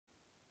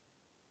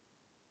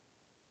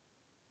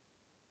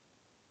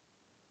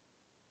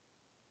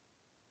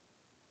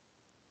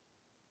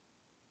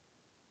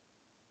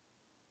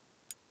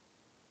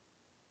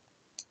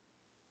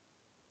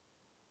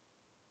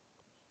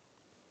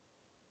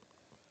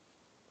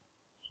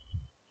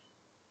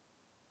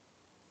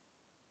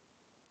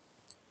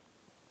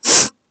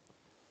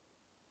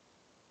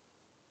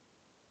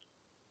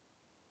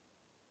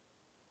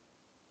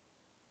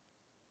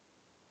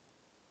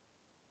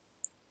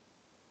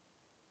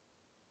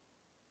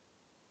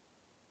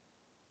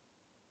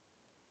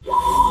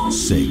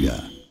Sega.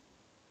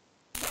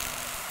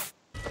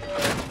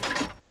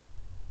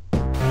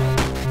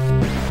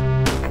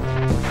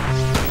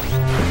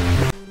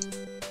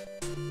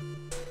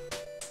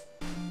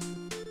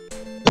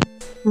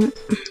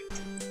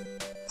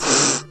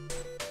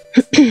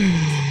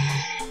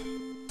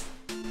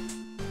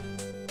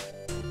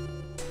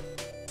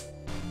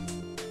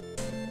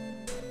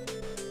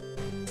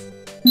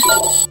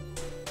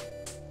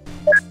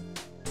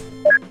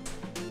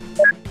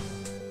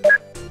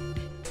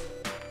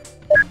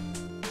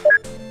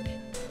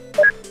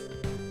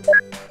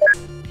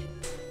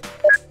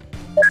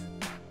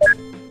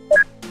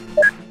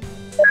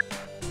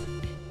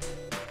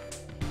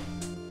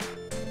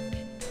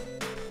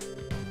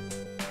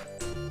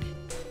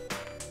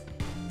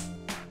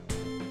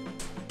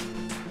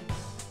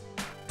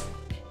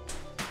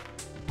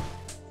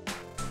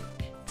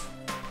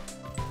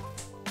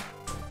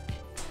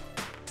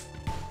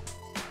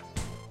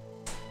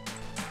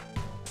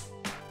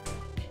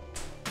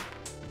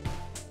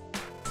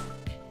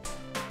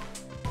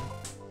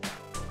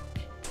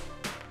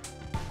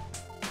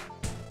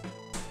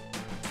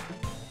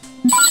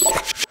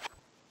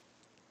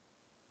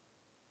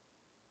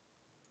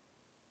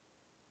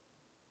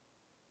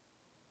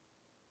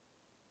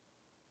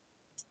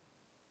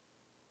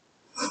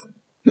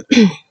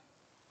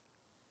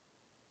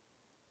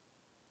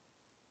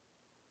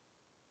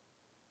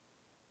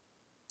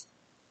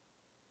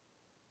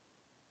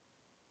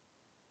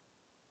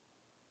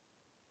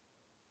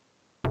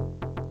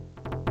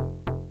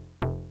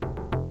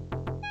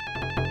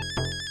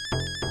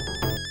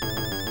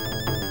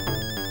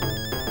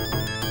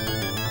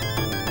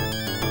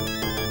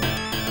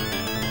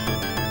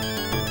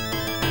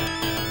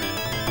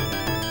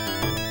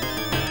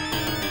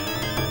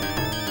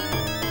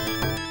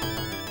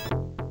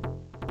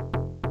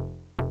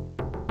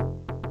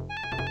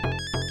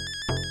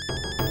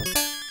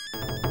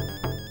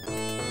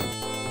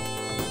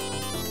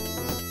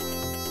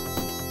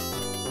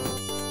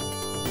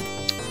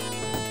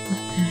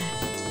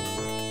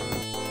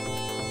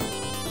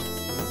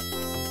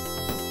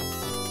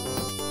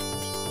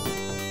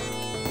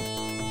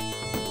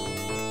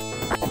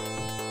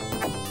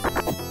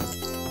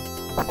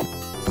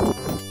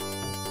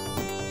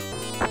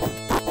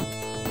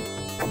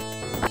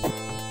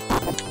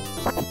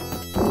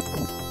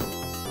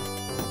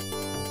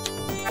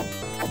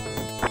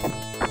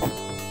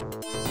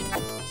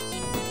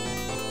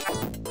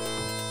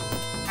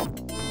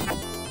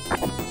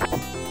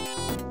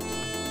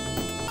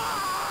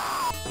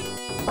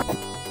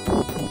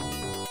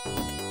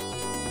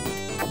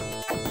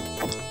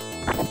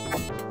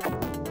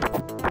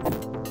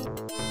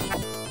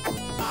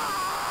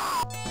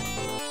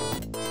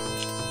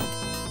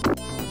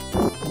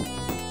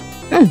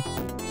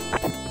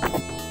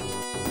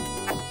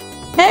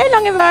 Hey,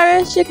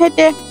 Longivirus, you okay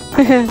there?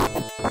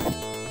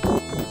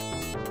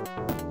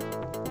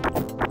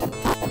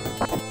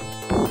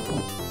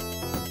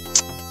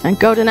 And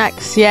Golden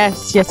Axe,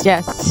 yes, yes,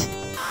 yes.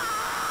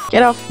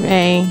 Get off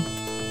me.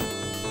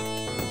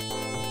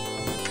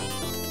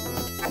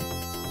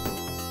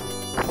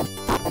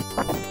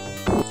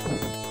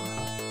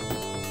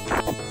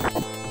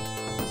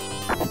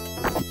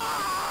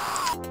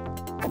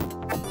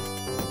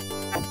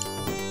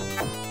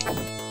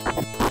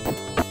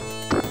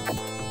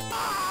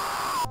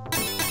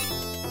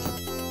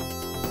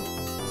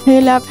 Hey,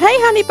 love. Hey,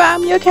 honey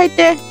bum, you okay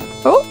there?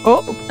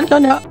 Oh, one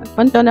done up,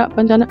 one done up,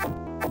 one done up.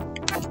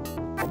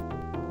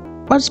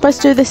 What am I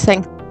supposed to do with this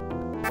thing?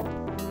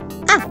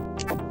 Ah!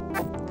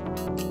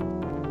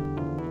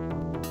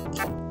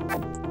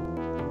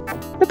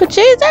 Look at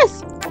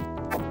Jesus!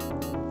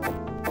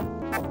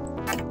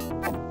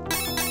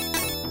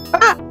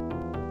 Ah!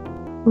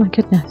 Oh my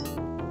goodness.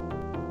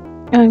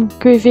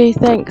 Groovy,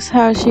 thanks.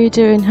 How's you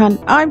doing, hun?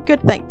 I'm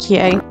good, thank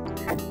you.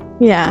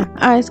 Yeah,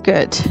 I was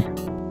good.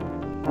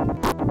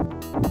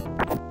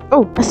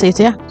 Oh, that's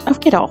easier. Oh,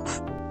 get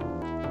off.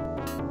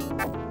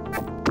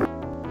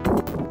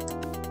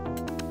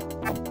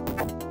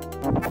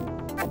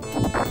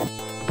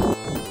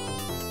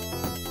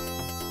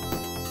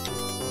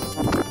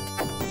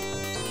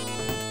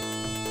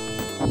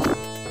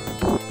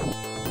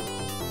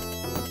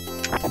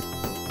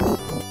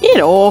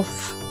 Get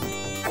off.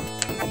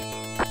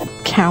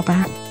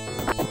 Cowbell.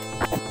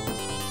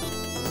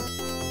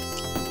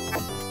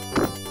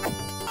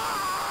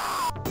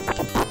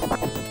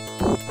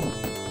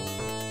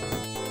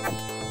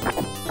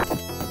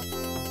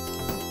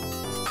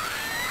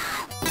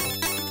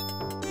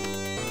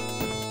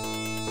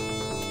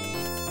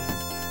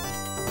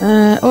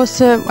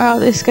 Awesome. Wow,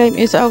 this game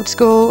is old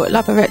school.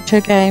 Love a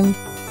retro game.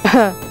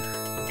 Hey,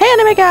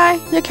 anime guy.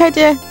 You okay,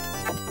 dear?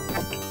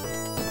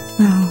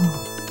 Oh.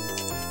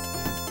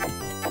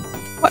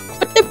 What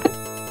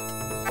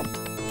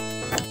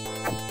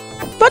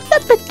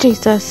the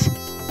Jesus?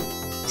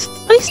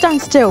 Please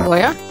stand still, will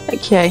ya?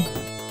 Thank you.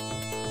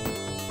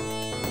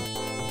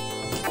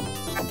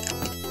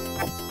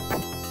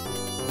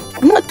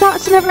 I'm not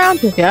dancing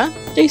around with you.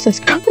 Jesus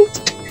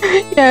Christ.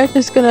 Yeah,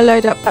 just gonna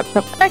load up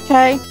laptop.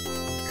 Okay.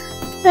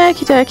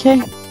 Okie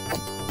dokie.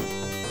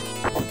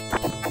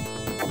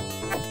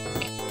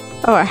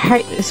 Oh, I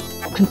hate this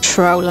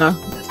controller.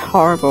 It's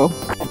horrible.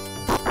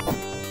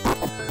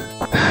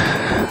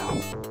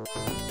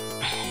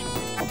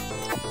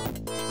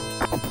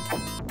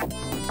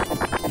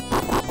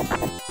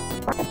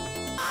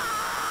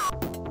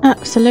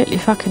 Absolutely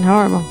fucking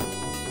horrible.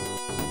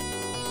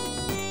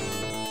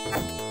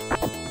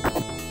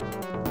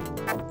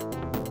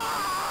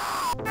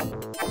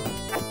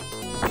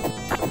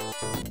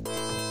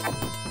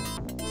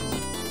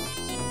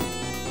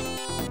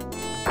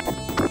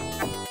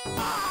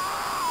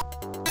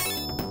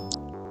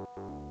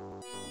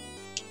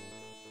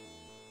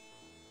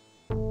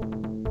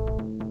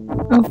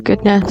 Oh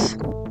goodness.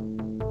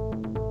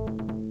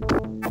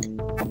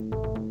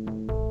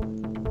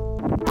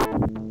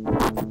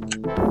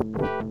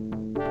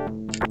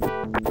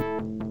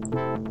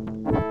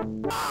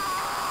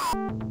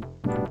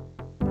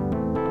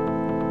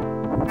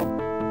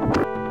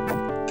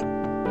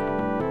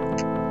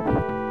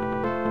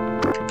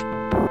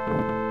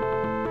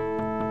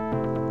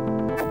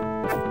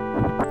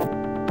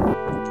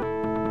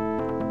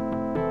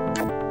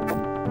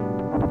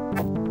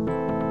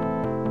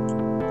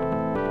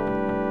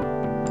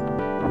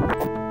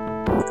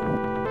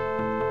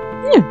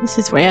 This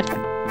is weird.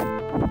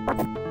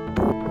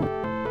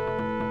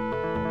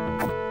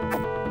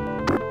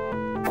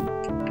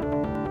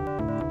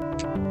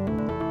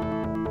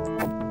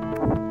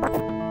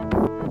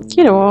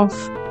 Get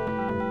off.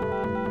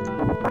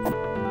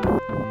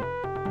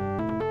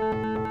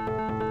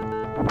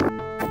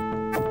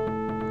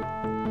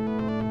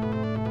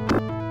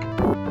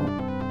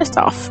 Just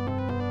off.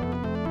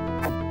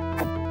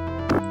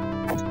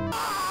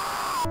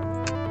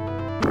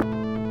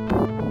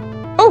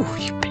 Oh,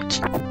 you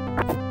bitch.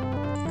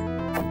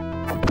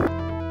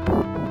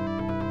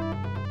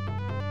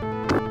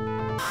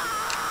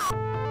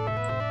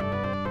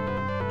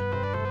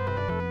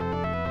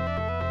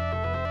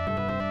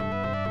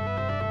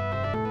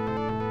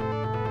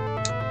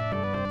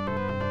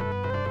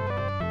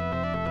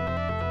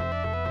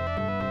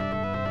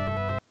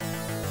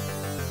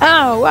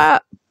 Oh,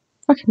 wow.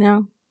 Fucking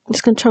hell.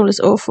 This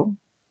controller's awful.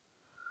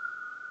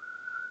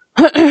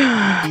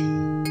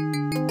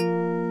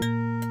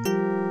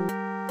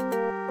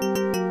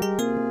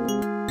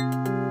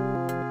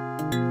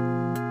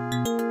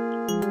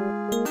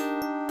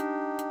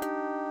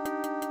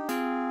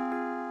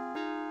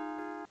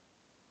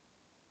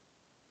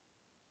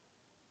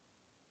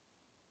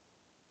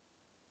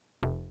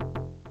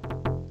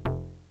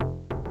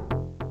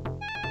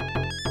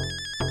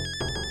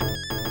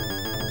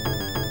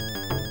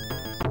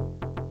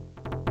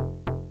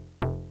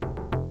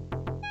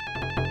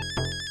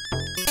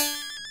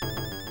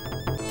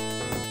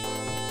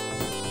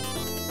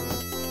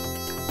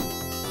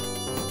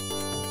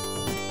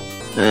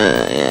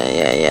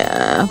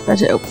 Yeah.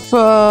 Ready up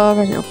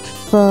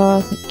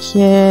for, thank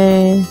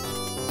you.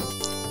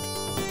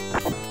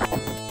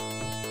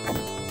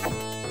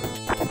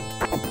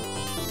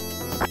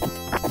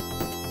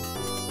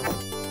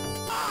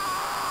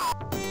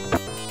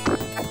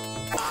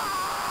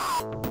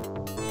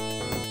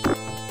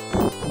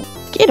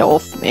 Get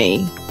off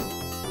me.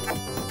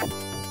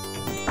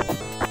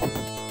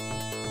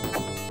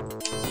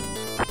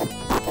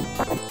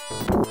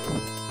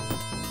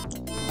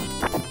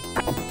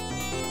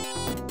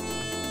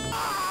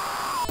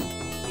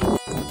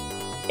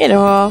 Get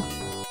off.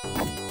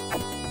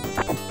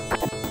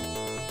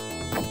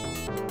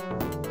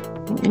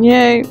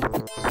 You.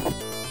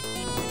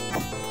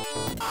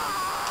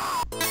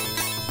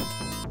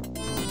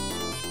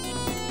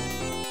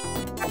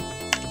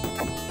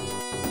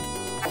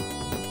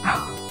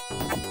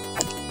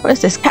 What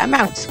is this? Cat and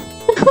mouse.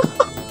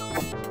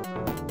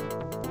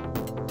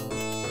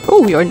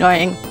 Oh, you're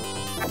annoying.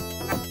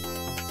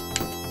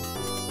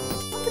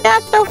 Yeah,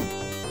 so.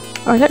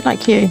 Oh, I don't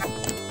like you.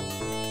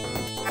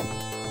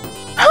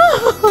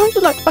 I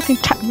just like fucking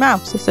cat and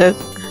mouse, this is.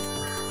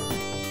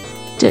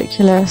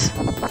 Ridiculous.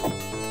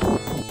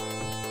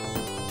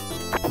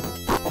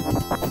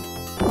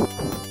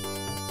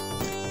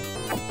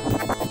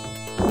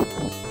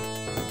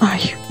 Oh,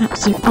 you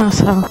absolute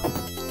asshole.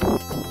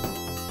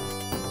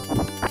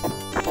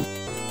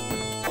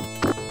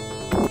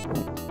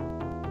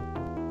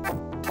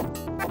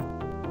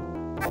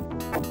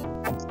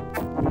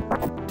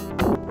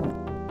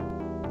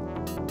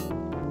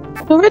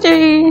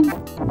 Already.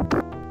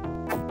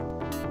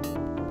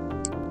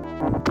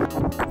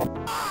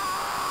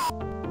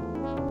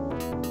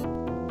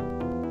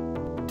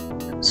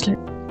 Absolute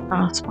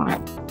ass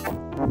right.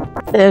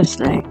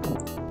 Seriously.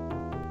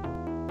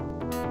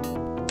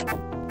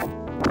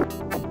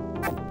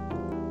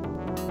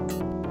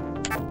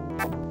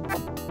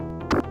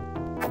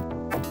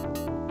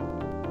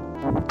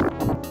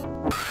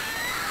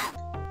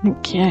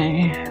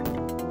 Okay.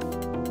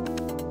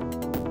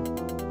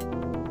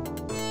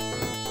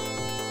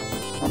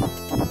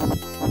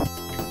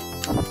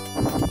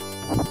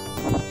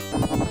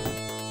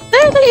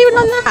 They're not even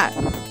on that.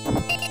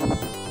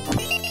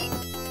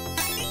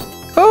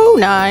 Oh,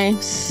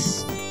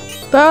 nice.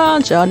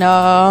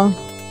 Buongiorno.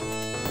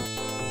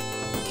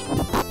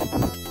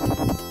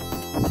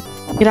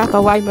 Get out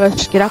my way,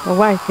 Mush. Get out my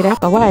way. Get out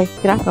my way.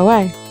 Get out my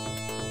way.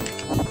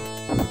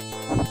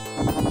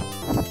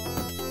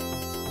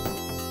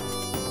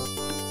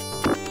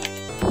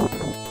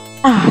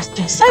 Ah, it's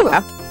doing so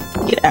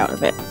well. Get out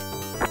of it.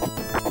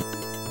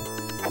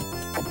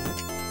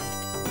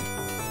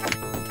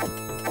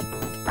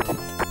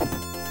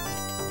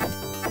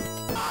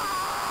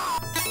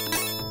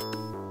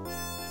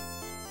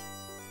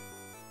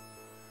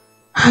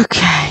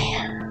 Okay.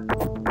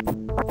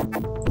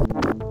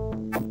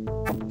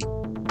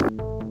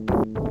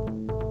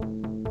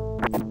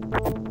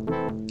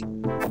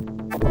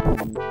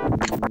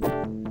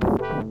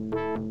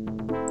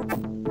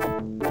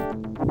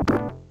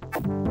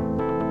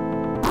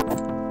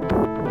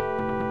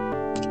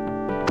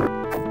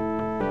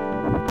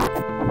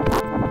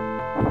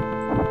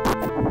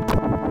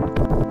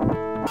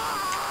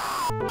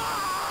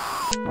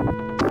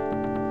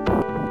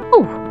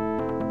 Oh,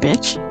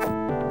 bitch.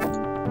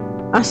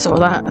 I saw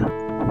that.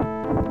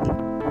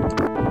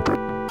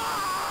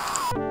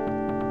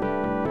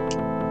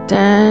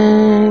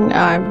 Dang,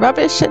 I'm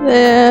rubbish at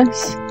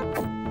this.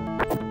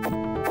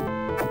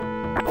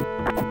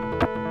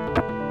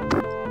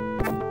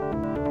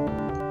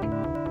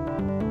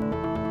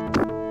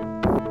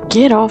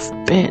 Get off,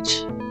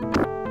 bitch.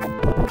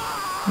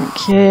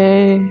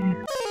 Okay.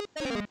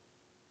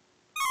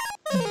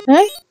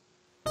 Hey?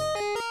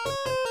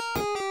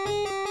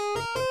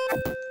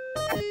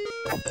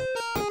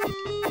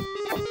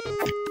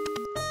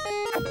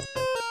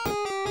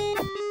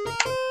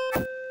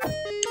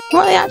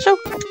 What the actual?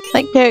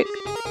 Thank you.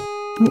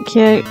 Thank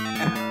you.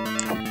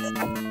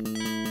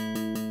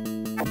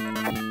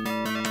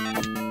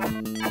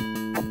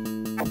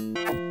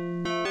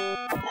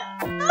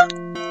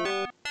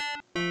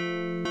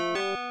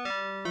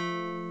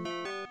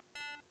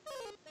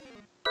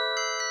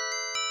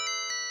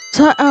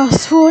 So our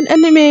sworn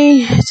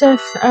enemy is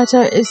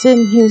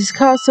in his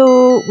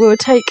castle. We'll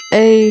take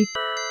a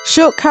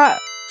shortcut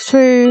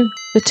through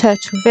the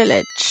turtle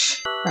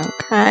village.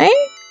 Okay.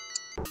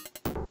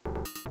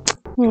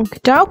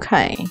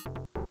 Okay.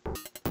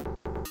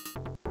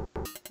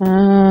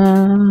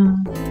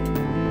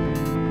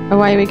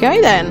 Away we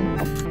go then.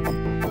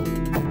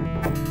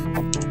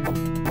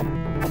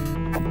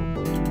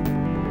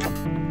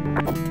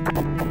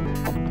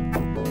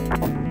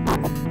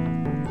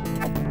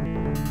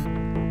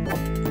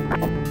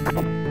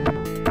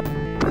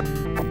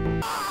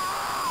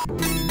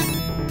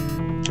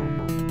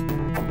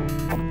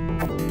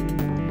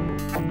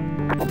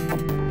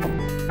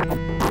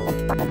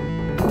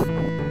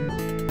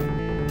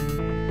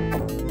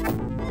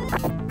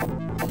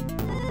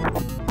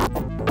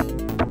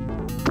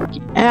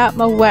 Out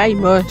my way,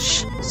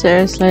 Mush.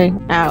 Seriously,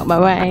 out my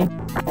way.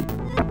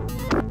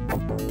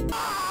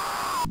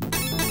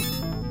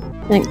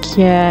 Thank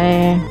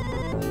you.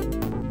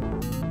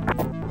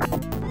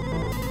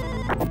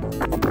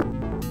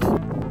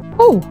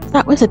 Oh,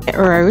 that was a bit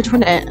rude,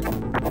 wasn't it?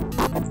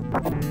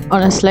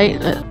 Honestly.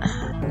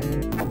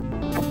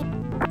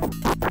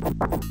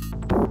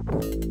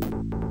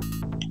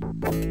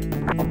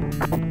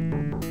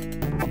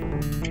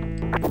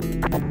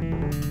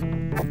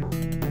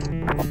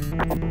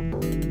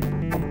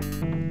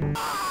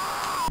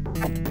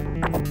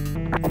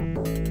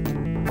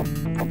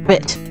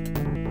 Bit.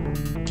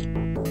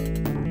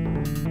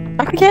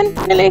 Back again,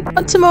 Lily.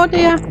 Want some more,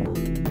 dear?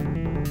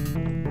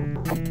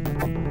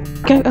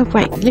 Go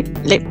away.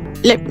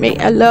 Leave me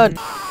alone.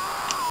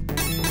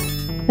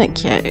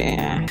 Thank you.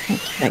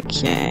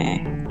 Thank you.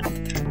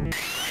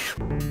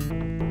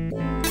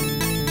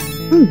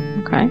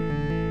 Okay.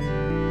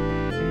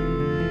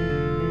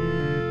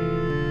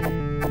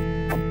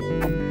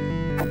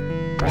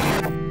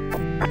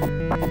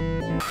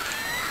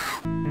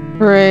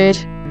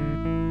 Rude.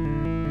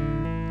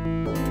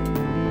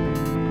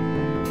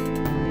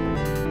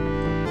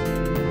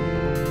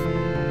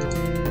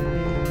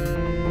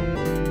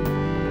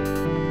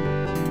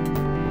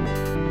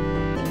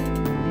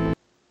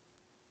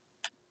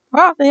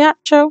 What the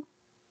actual?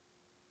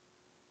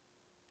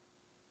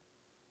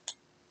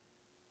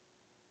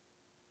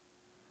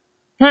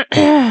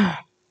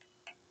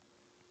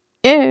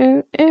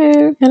 Ew,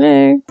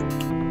 hello.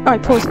 Oh, I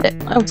paused it.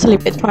 Oh, silly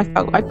bit, it's my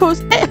fault. I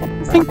paused it.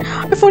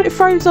 I thought it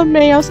froze on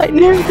me. I was like,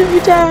 no, don't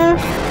you dare.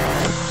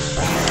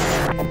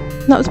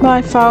 That was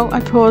my fault. I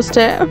paused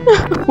it.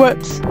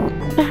 Whoops.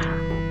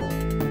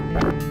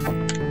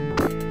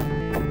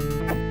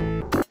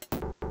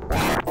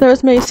 There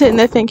was me sitting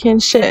there thinking,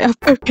 shit, I've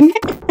broken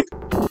it.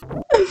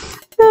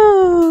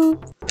 Oh.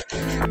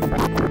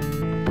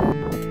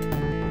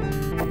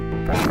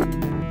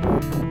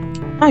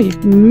 Oh, you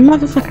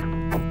motherfucker.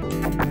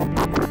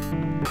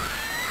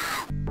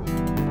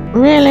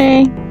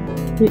 Really?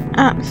 The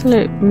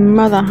absolute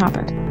mother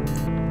habit.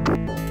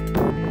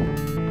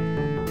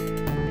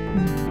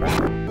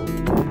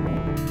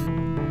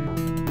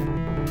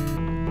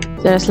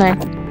 Seriously.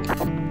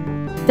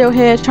 Still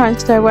here trying to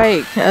stay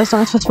awake as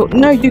long as possible.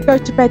 No, you go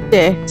to bed,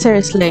 dear.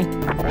 Seriously.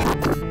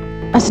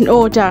 That's an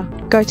order.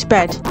 Go to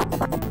bed.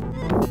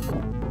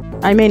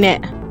 I mean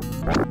it.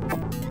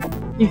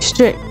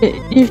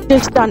 You've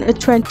just done a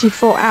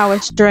 24-hour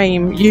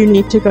stream. You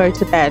need to go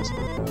to bed.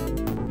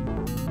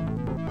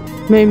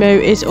 Moo Moo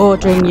is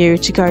ordering you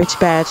to go to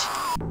bed.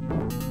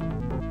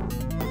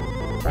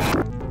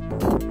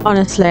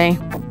 Honestly.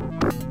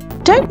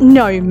 Don't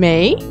know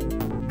me.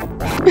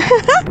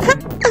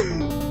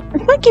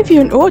 If I give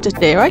you an order,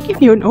 dear, I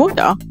give you an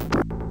order.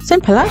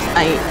 Simple as,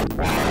 mate.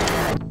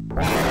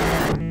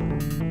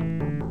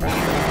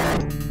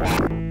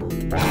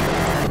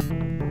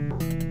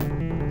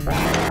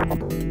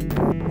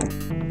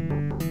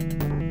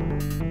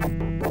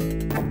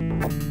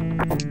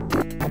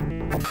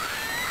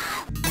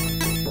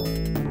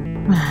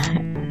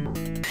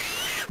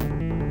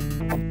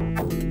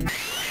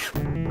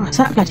 Oh, it's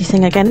that bloody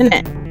thing again, isn't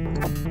it?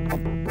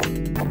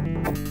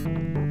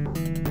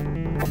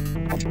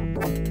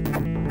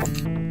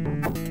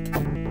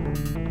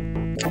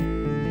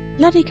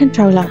 Bloody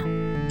controller.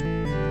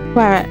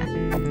 Wear it.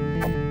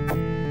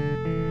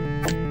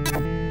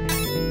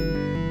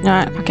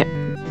 Alright, fuck it.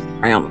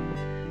 Hang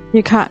on.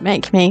 You can't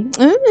make me.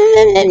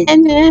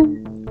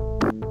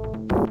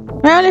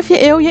 Well, if you're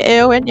ill, you're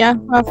ill, ain't ya?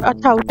 I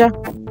told her.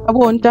 I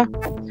warned her.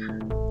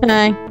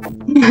 Hey.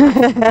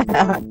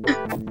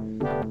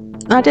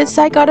 I did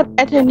say go to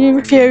bed and you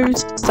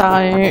refused,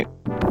 so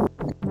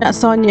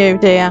that's on you,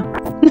 dear.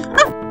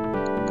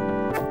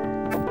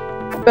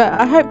 But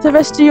I hope the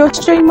rest of your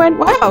stream went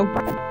well.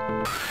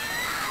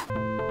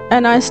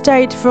 And I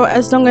stayed for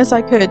as long as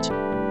I could.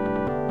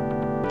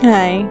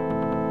 Hey.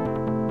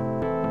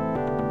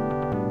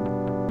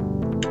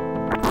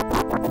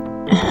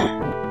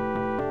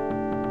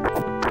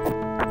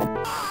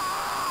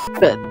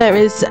 But there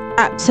is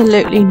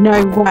absolutely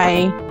no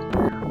way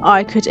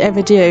I could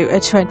ever do a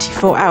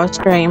 24-hour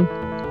stream.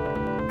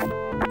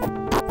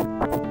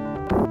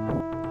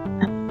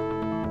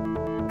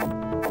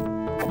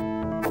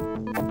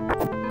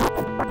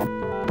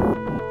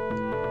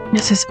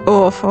 This is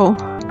awful.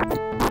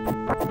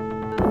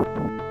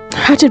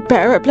 I did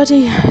better at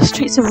bloody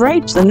Streets of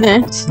Rage than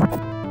this.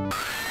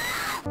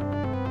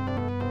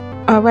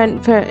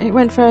 It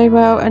went very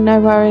well and no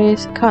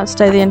worries. Can't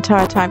stay the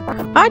entire time.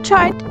 I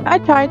tried.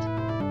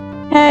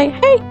 Hey,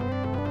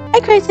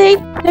 crazy.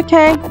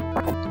 Okay.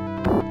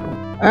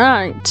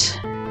 Alright.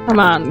 Come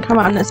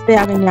on, let's be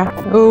having ya.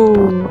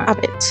 Ooh, have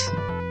it.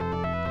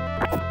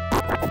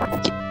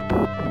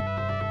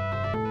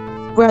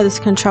 Well, this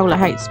controller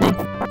hates me.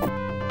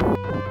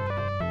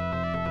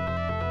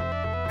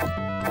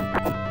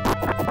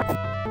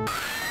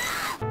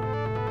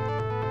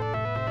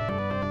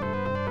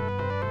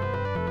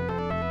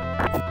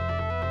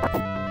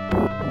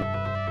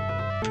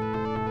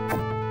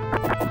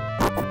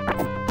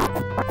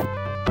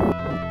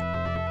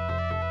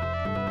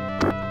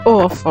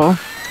 Awful.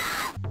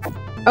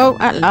 Oh,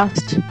 at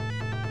last.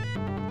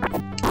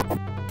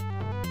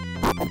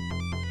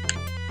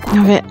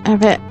 Have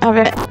it.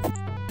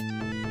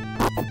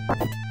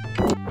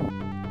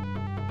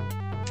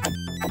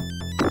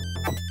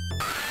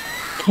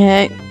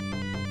 Okay.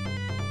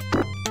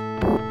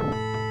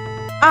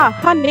 Ah,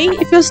 honey,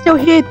 if you're still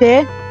here,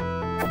 dear,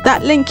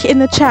 that link in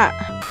the chat,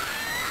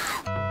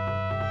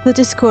 the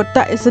Discord,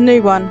 that is the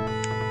new one.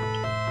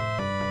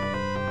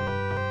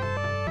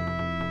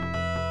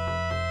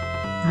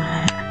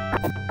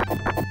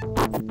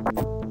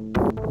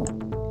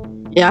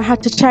 Yeah, I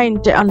had to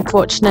change it,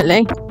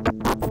 unfortunately.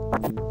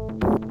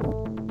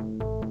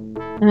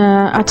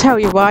 I'll tell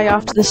you why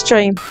after the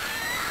stream.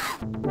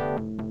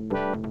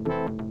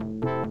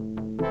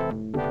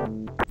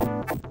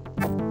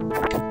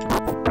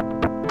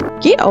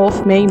 Get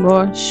off me,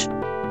 Mush.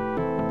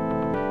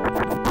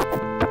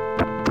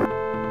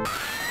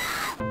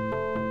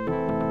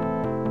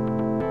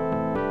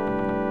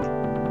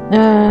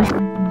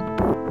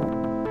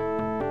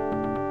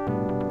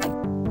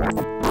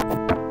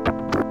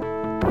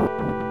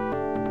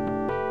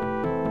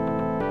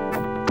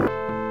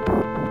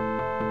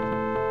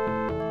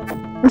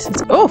 This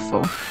is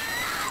awful.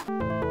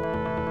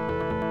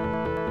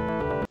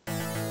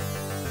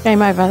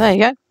 Game over, there you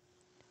go.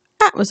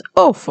 That was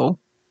awful.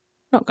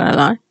 Not gonna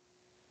lie.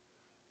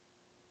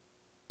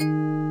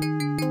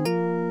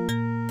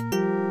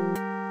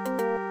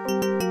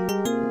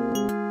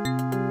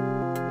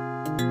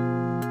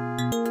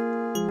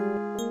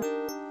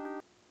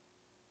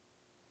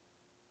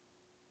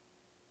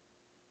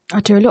 I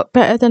do a lot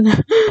better than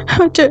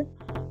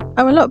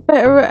I'm a lot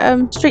better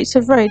at Streets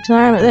of Rage than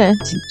I am at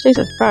this.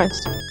 Jesus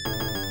Christ.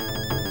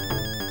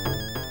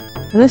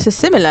 And this is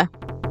similar.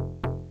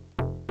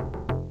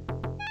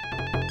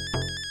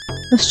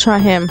 Let's try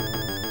him.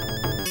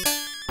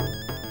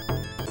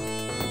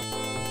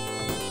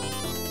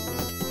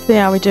 See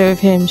how we do with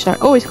him.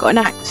 Oh, he's got an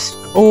axe.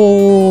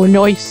 Oh,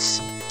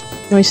 nice.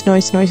 Nice.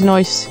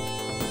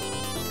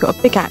 Got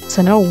a big axe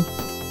and all.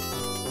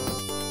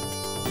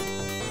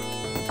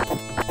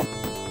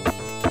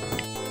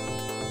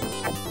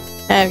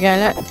 There we go,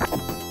 look.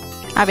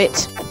 Have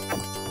it.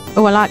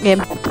 Oh, I like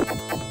him.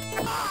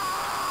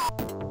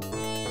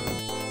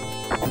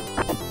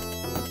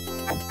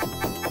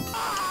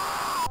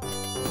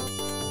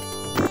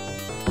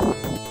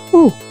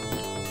 Ooh.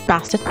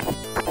 bastard. I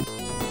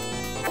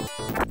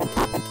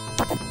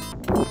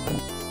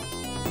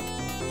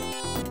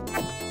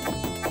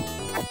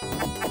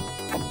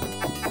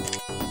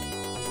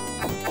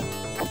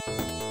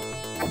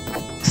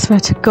swear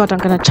to God, I'm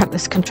gonna chuck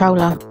this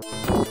controller. I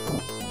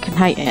can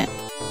hate it.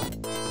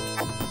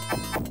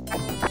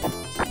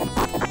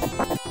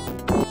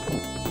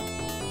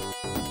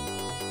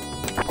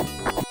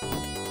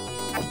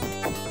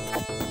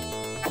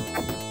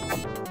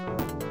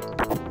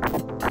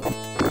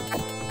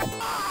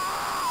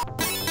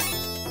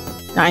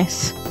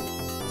 Nice.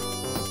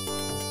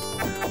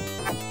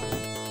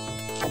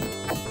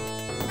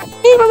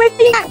 Even with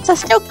the axe, I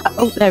still got.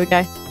 Oh, there we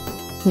go.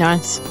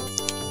 Nice.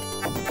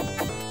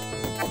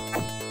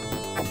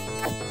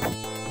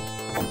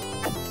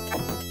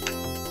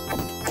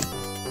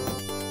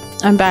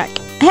 I'm back.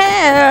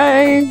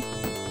 Hey!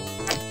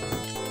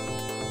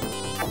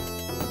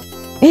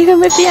 Even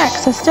with the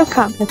axe, I still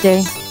can't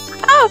bloody.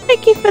 Oh,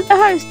 thank you for the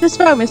host as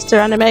well, Mr.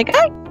 Anime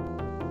Guy.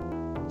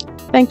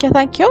 Thank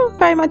you.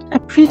 Very much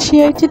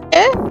appreciated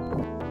it.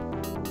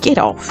 Get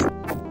off.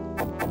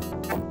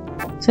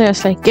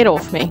 Seriously, get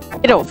off me.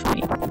 Get off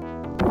me.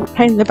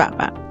 Pain in the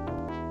back.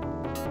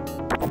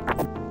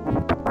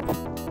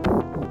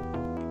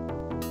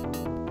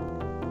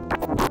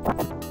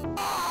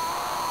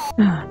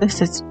 Oh,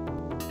 this is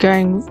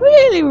going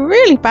really,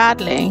 really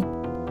badly.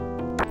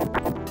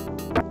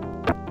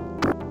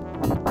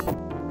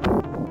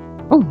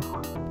 Oh.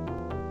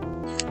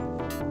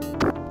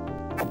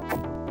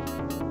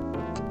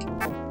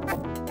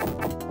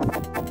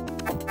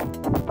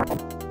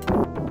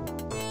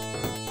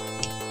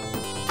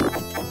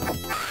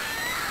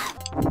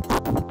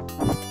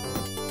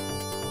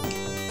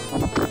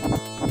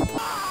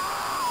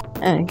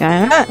 There we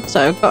go.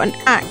 So I've got an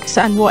axe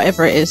and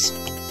whatever it is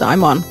that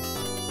I'm on.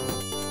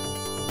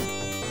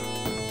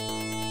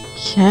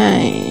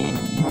 Okay.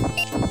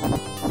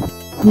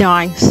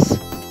 Nice.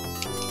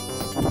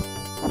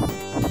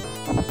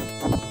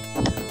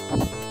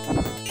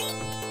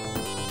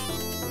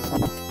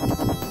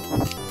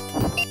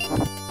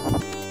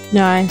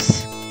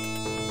 Nice.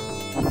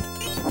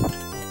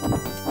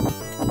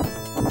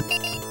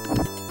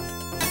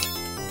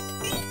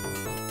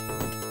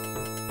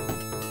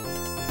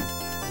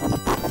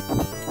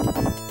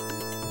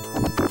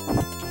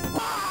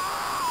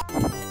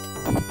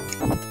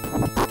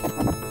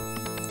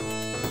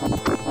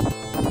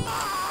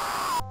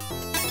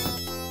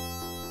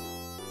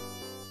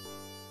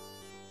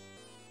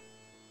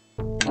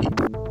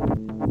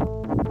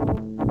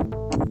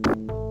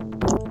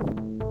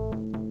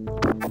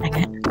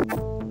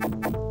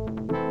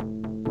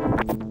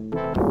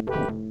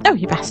 Oh,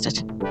 you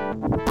bastard.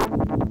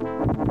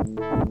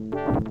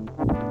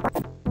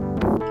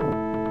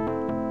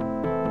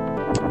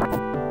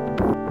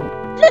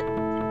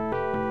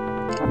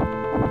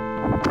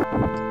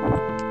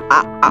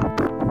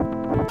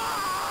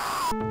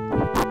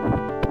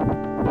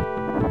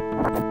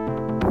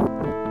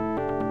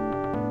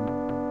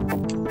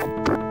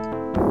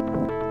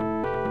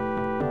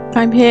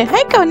 I'm here.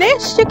 Hey,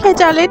 Ganesh. You okay,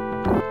 darling?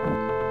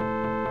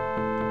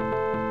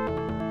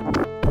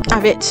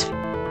 Have it.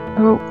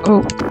 Oh.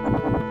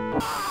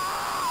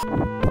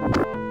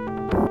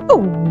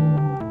 Oh,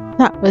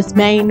 that was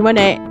mean, wasn't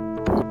it?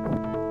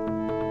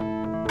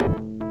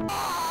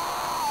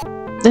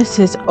 This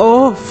is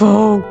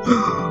awful.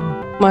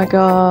 My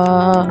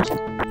God.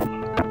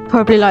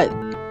 Probably like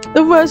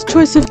the worst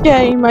choice of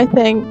game, I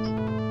think.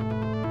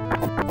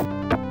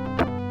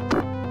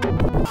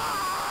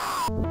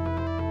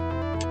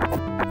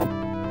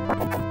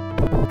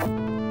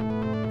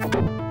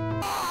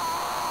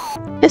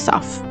 Piss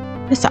off.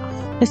 Piss off.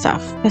 Piss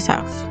off. Piss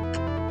off.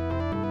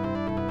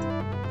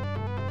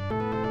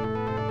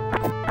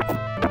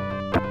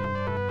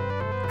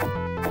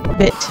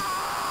 Bit.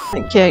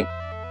 Thank you.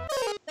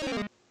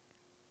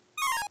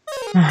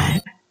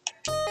 Alright.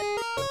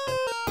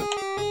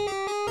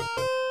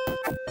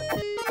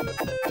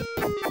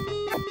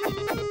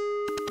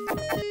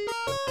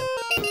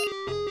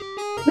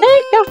 There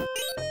you go.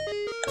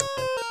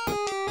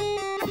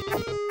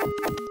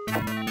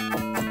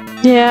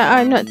 Yeah,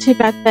 I'm not too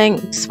bad,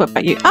 thanks. What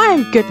about you?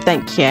 I'm good,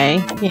 thank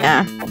you.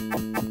 Yeah.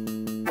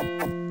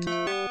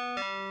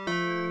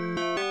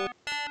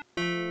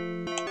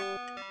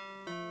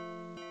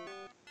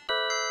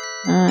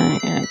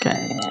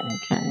 Okay.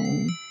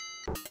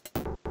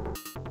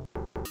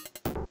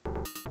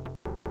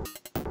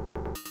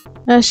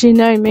 As you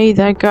know me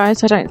though,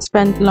 guys, I don't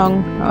spend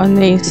long on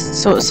these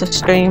sorts of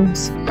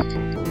streams.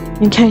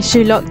 In case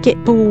you lot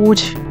get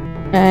bored.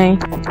 Okay.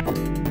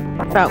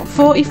 About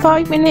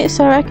 45 minutes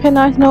I reckon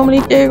I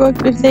normally do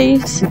with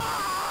these.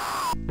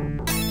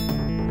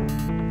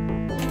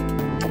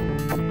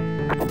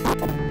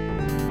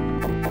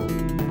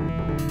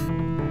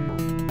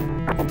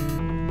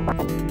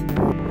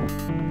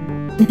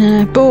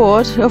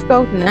 Bored of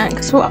Golden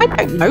Axe? Well, I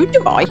don't know,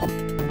 do I?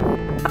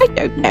 I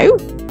don't know.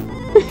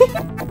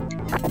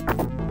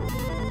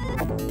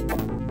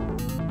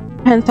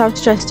 Depends how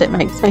stressed it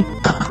makes me.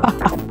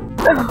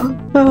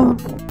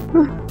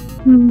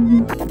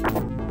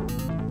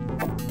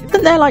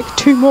 Wasn't there like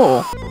 2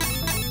 more?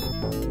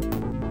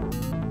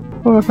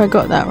 Or have I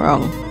got that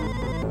wrong?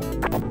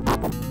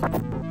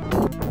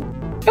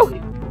 Oh.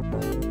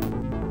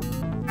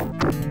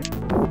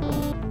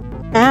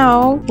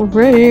 Ow,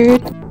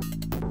 rude.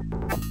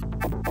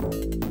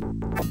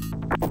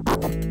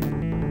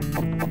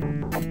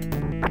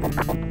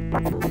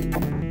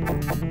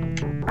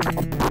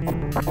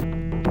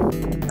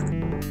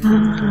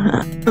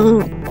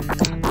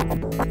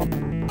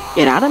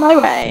 Get out of my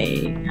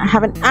way. I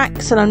have an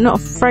axe and I'm not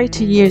afraid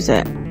to use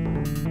it.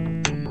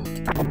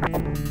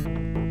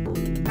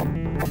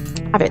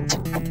 Have it.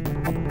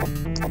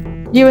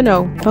 You and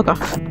all, fuck off.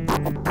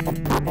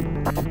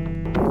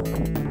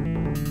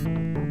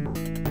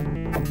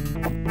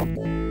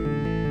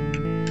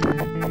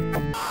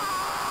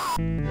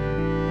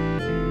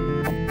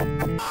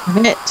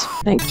 Have it.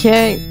 Thank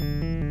you.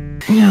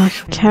 Now I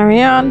can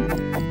carry on.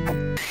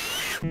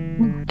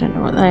 Don't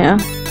know what they are.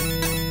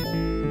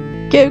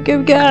 Go,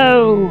 go,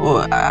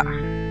 go!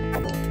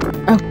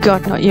 Oh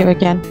god, not you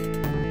again.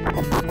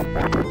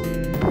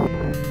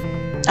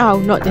 Oh,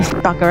 not this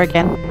bugger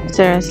again.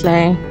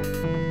 Seriously.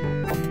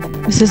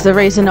 This is the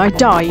reason I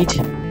died.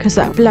 Because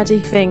that bloody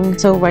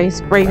thing's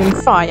always breathing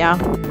fire.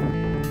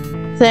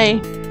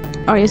 See?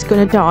 Oh, he's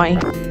gonna die.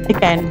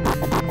 Again.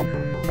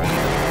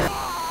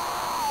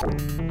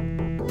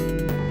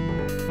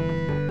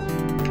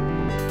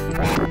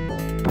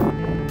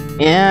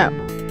 Yeah.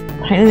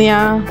 Pain in the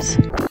ass.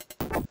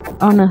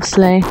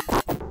 Honestly.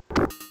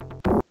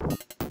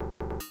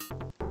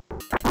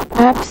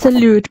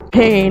 Absolute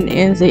pain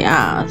in the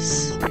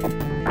ass.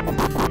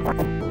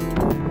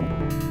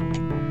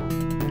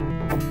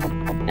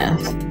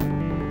 Yes.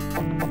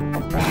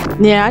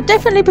 Yeah, I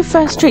definitely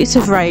prefer Streets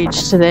of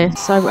Rage to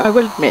this. I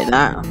will admit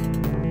that.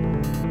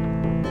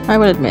 I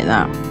will admit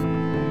that.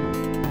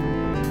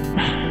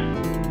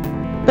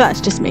 But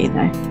that's just me though.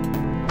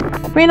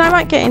 I mean, I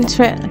might get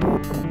into it.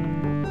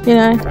 You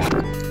know.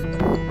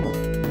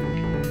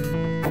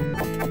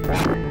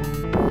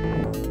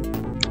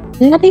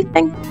 Bloody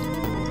thing.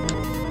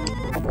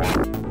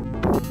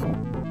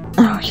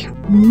 Oh, you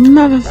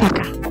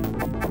motherfucker.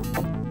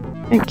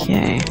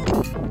 Okay.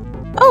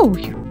 Oh,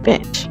 you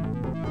bitch.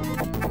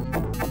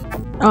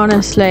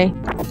 Honestly,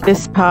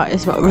 this part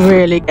is what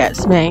really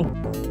gets me.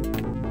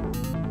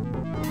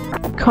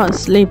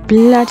 Constantly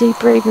bloody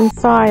breathing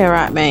fire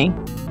at me.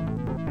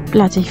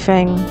 Bloody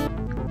thing.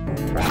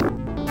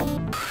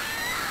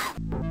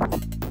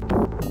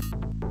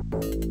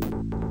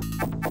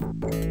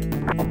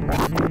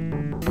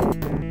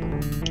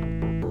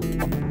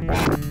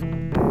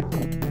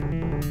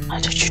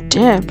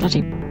 Yeah,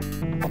 bloody.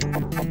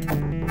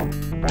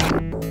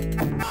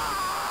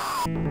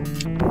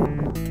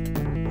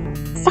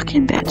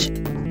 Fucking bitch.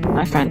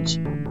 No French.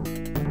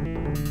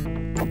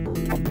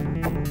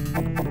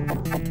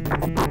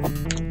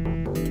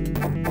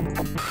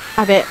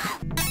 Have it.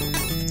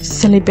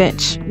 Silly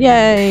bitch.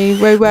 Yay,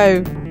 whoa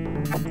whoa.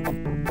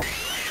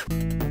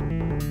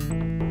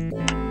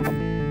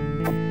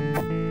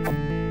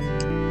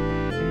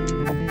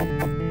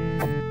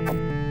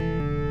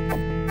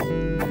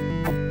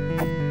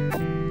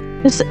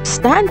 Just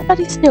stand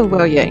bloody still,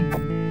 will you?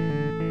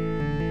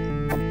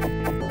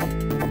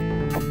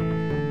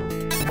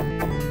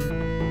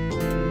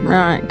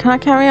 Right, can I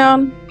carry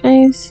on,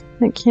 please?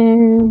 Thank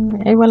you.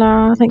 Hey,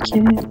 voila, thank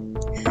you.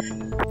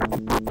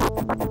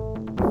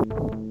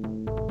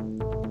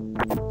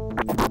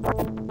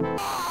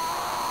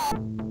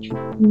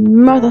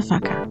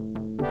 Motherfucker.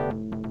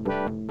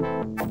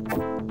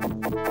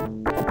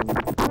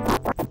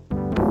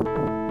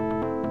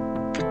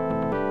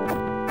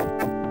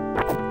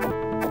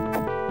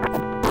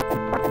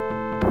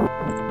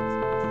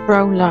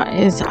 Roller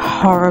is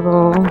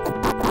horrible.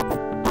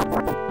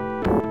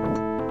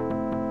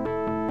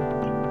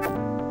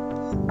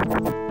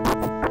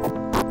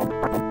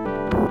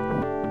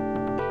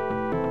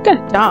 I'm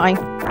gonna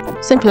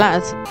die. Simple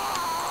as.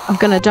 I'm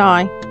gonna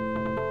die.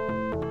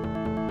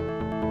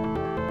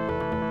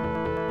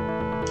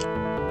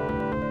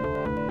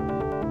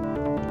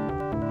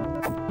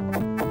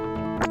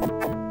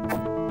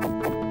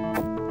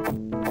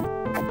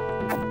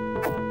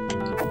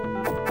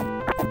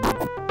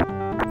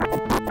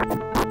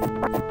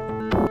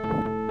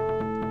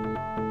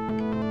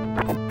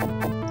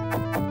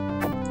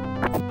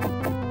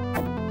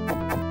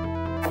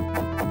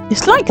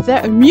 It's like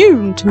they're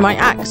immune to my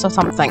axe or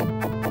something.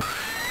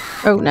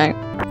 Oh no.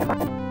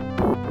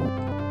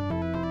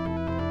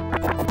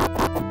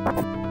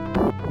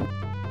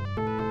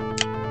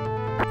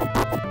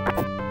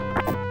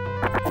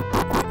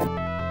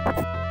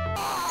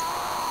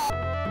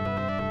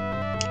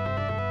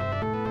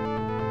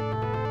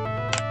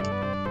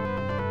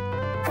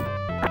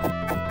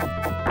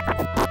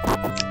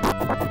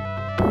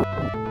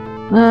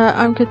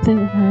 I'm good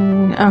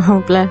thinking.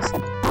 Oh, bless.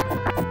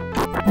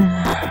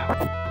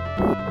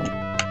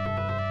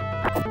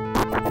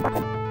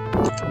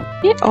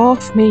 Get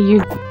off me,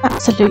 you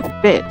absolute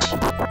bitch.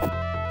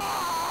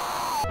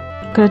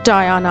 I'm gonna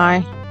die, aren't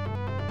I?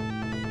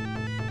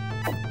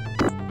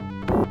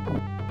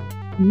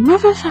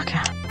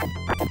 Motherfucker.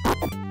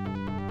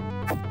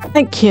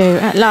 Thank you,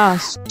 at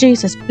last.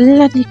 Jesus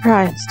bloody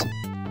Christ.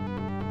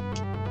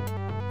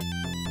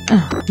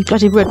 Oh, you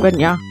bloody would,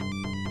 wouldn't ya?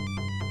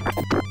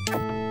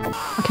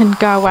 I can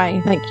go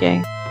away, thank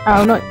you.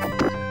 Oh, not...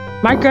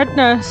 My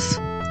goodness!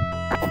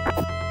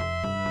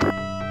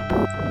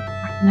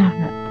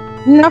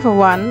 Another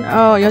one?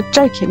 Oh, you're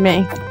joking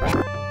me.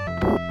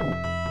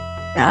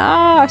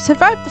 Ah, I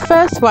survived the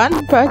first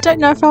one, but I don't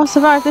know if I'll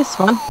survive this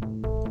one.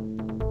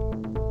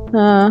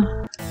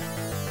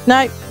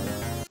 Nope.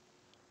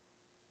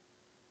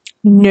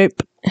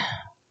 Nope.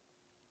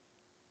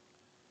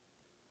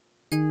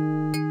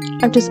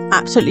 I'm just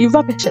absolutely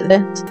rubbish at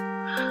this.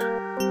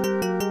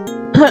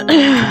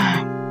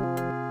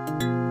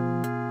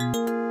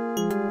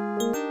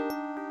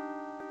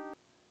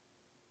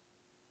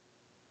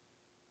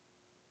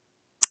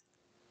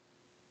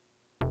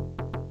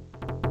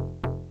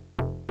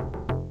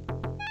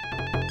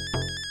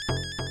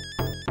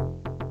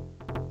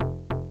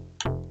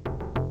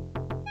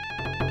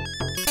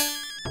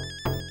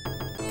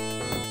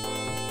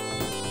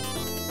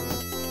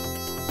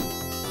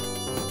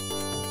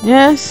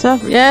 Yes,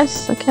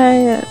 yes,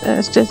 okay,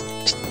 let's just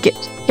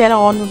get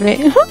on with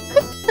it.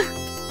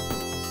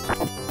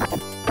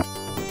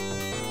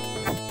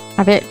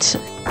 Have it.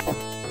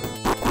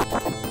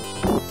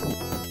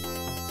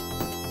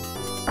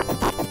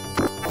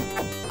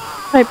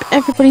 Hope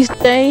everybody's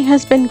day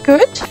has been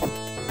good.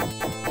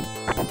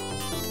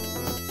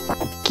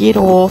 Get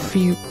off,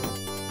 you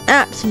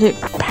absolute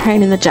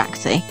pain in the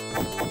jacksy.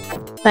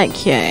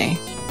 Thank you.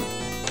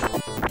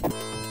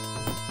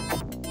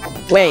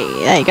 Wait,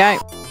 there you go.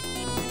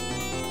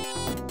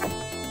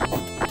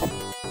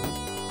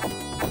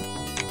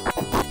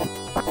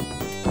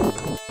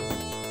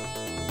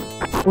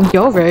 Well,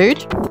 you're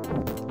rude.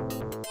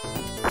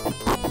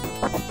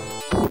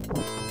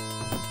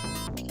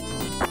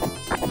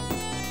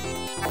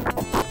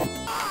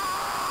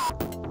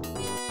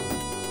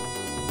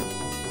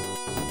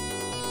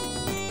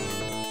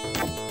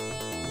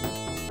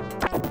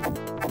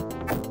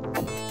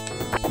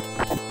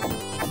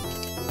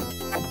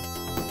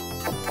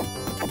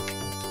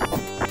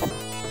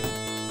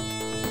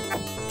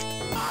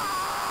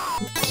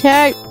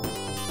 Okay.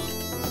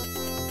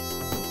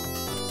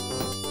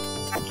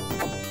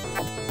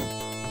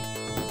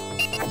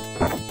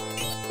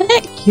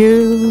 Thank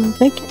you.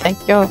 Thank you. Thank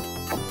you.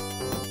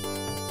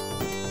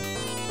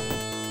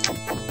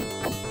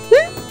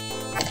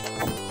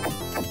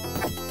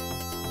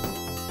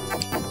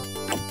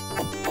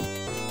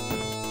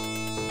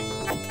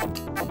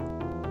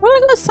 Well, I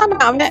got some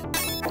out of it.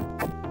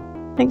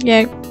 Thank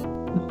you.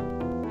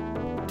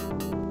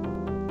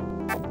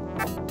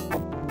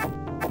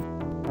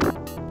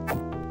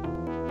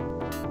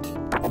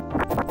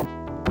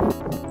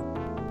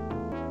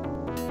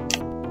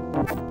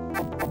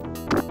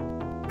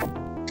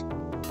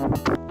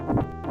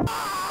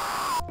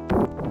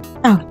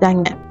 Oh,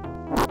 dang it.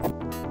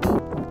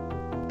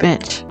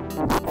 Bitch.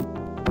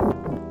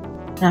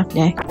 Have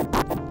you?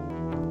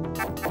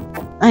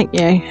 Thank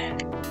you.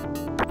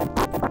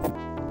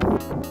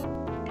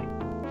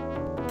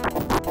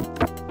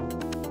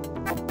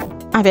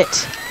 Have it.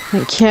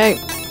 Thank you.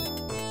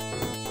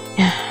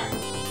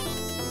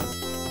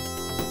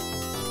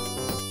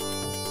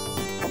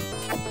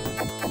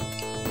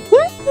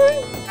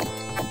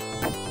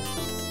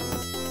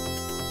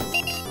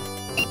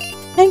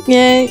 Thank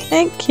you,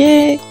 thank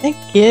you,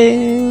 thank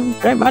you.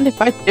 Don't mind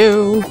if I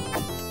do.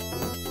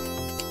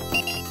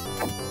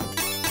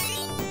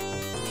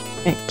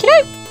 Thank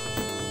you.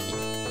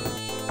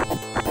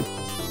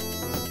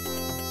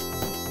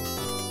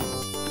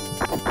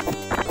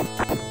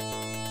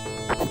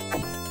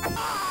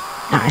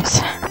 Nice.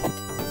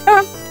 Come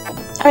on.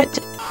 Have it.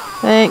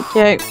 Thank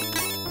you.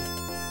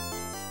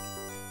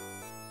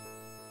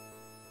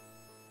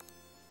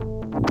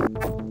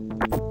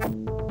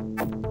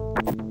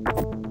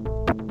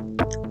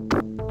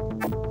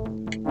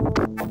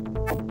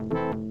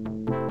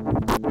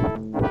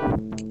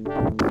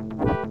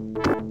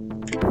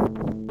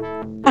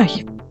 Oh,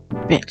 you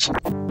bitch.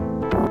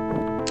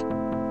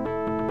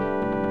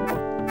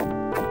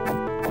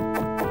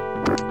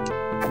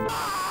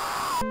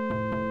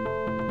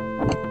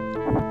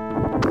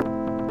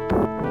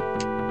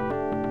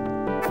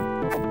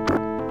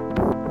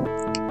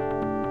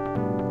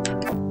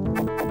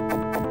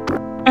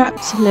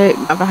 Absolute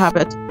mother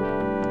habit.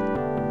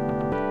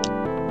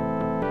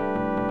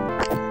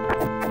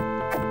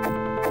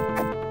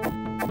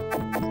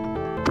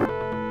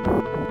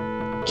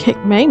 Kick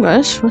me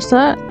mush? What's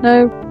that?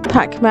 No.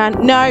 Pac-Man.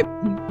 No.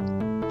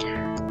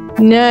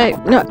 No,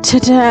 not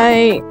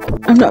today.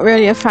 I'm not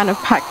really a fan of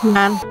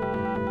Pac-Man.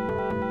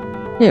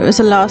 It was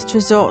a last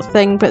resort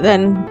thing, but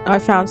then I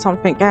found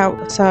something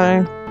out,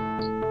 so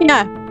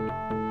yeah.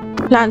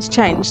 Plans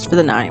changed for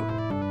the night.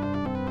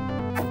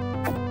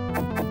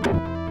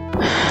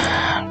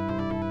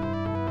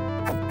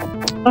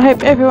 I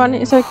hope everyone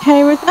is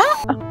okay with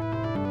that.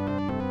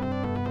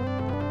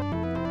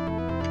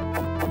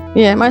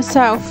 Yeah,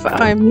 myself,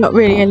 I'm not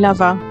really a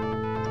lover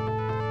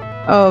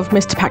of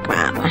Mr.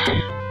 Pac-Man.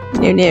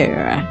 No.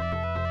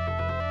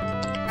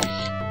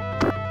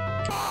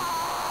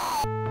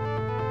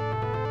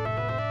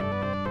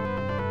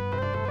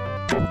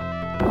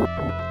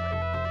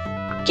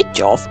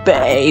 Get off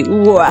me!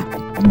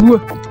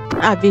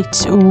 Have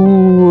it.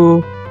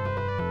 Ooh.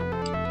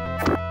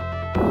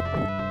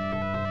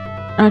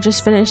 I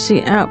just finished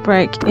the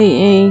outbreak.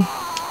 EE.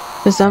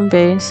 The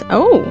zombies.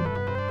 Oh!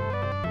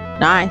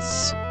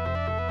 Nice.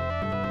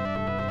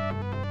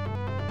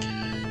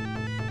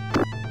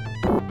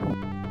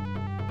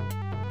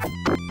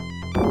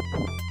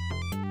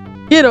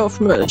 Get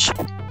off, Mush.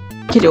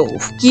 Get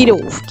off, get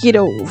off, get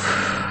off.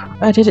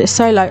 I did it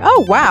solo.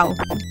 Oh, wow.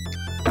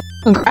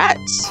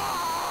 Congrats.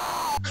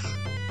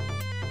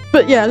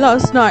 But yeah,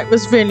 last night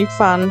was really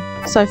fun.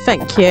 So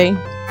thank you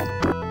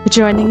for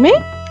joining me.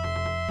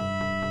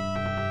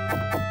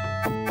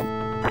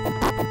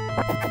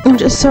 I'm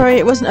just sorry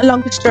it wasn't a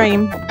longer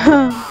stream.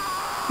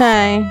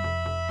 Hey.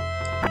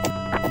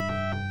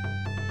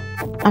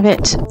 Have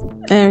it.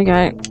 There we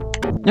go.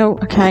 Oh,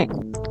 okay.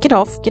 Get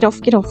off, get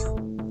off, get off.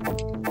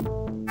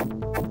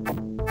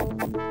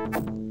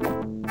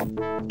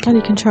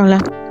 Bloody controller.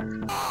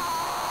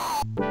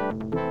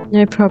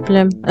 No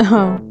problem.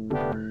 Oh.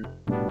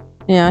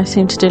 Yeah, I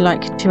seem to do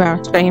like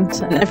 2-hour streams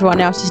and everyone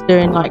else is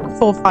doing like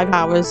 4 or 5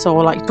 hours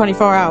or like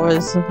 24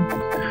 hours.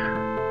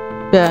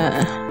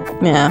 But,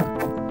 yeah.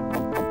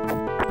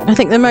 I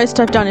think the most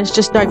I've done is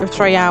just over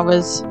 3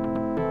 hours.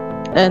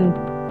 And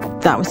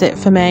that was it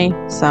for me.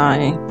 So,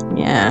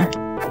 yeah.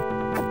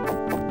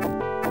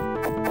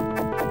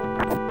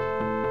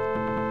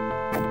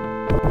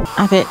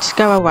 Have it.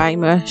 Go away,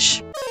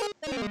 Mush.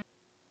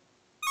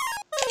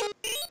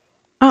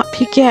 Up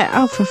you get.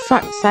 Oh, for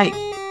fuck's sake.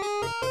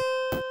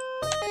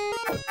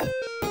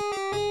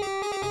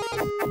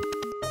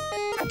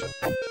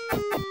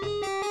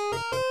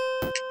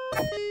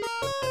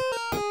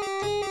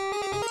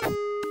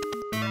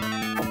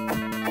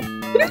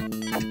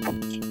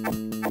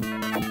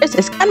 Is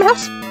this a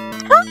mouse?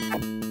 Huh?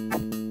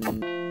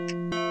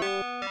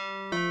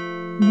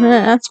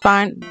 That's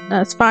fine.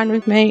 That's fine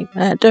with me.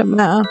 It don't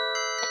matter.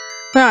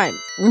 Right.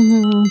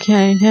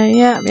 Okay. Okay.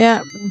 Yep.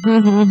 Yep.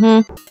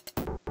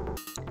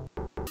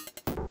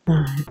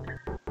 Right.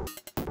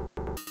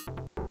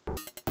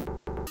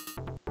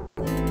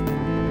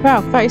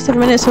 Wow, 37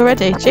 minutes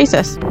already.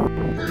 Jesus.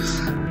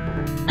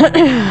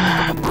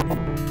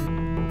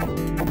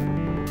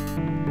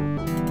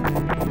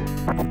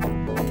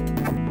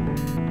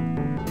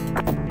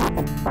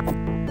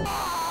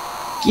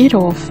 Get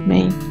off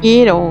me.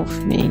 Get off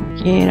me.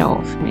 Get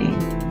off me.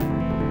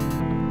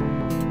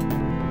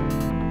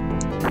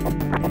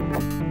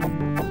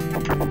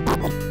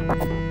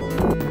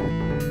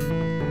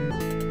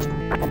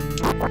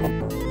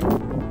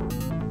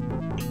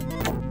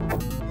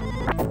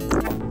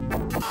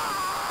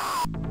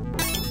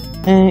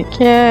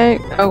 Okay.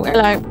 Oh,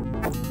 hello.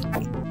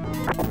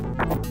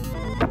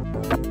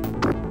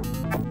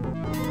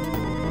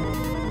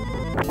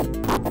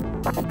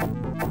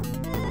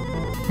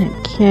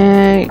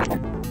 Okay.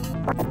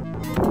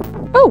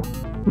 Oh,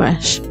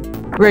 mush.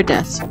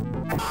 Rudeness.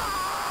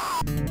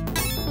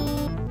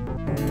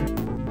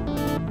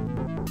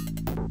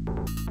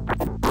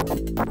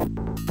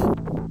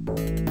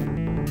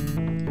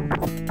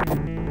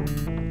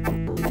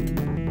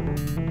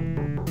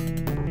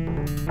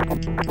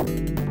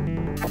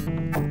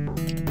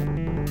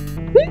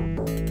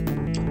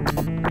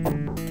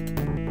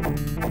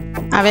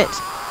 Have it.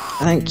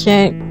 Thank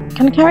you.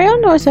 Can I carry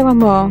on or is there one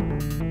more?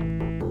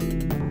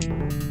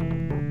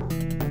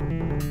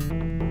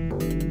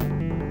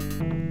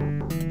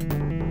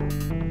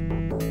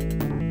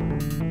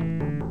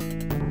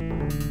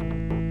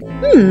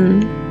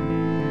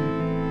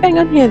 What's going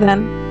on here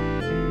then?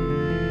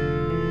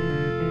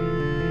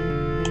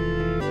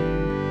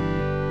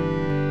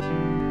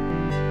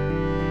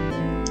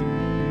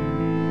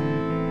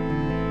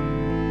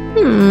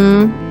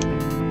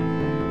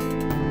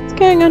 What's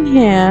going on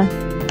here?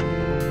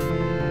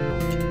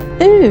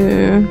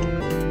 Ooh.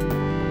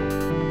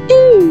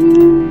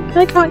 Ooh.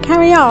 I can't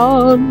carry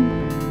on.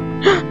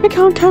 I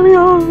can't carry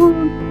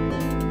on.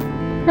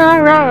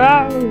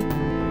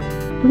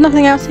 There's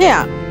nothing else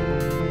here.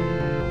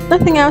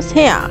 Nothing else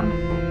here.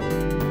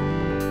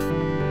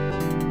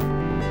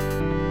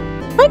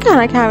 Why can't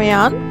I carry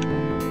on?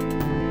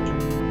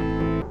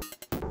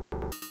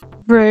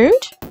 Rude.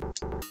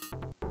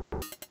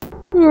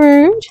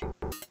 Rude.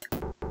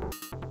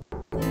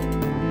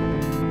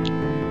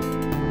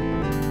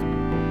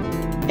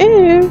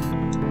 Ew.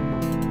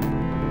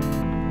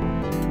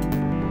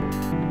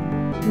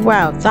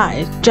 Wow, that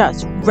is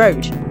just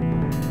rude.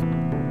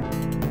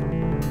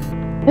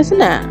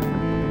 Isn't it?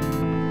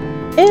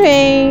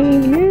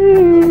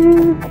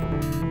 Ew.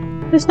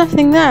 There's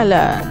nothing there,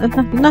 look.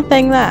 There's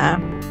nothing there.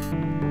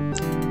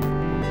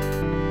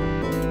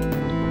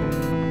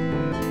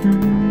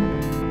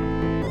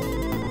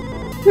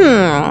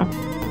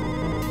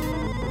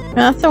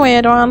 That's a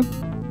weird one.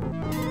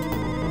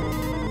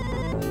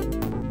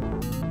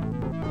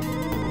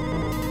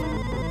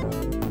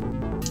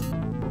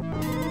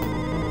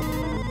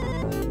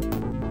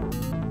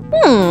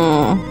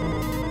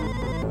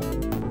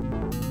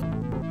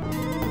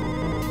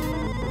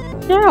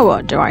 Now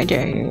what do I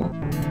do?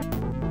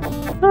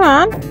 Oh,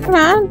 Come on, come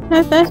on.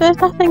 There's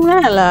nothing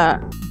there,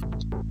 look.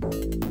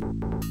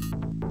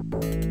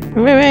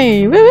 Wee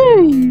wee, wee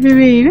wee, wee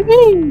wee,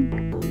 wee.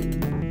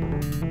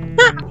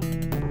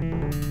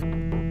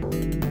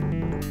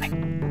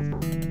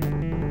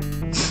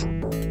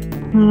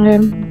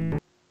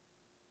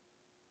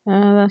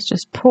 That's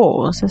just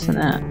pause, isn't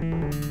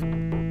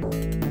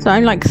it? So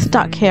I'm like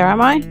stuck here,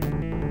 am I?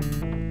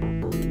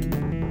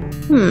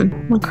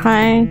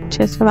 Okay,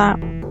 cheers for that.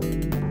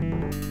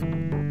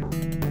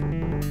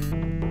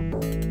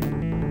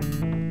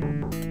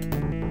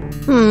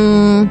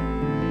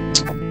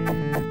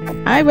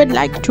 I would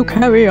like to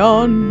carry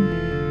on.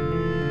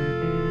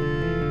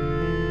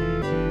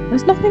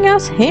 There's nothing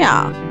else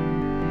here.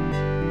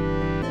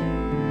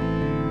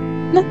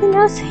 Nothing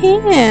else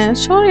here.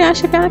 Surely I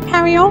should be able to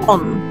carry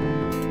on.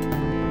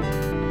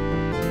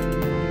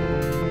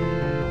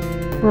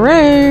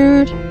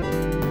 Rude.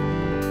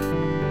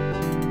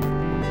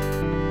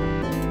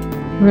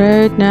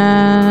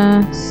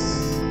 Rudeness.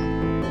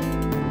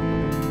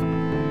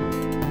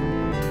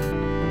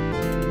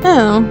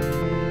 Oh.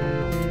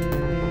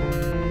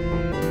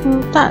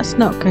 Well, that's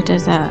not good,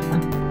 is it?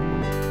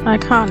 I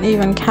can't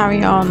even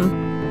carry on.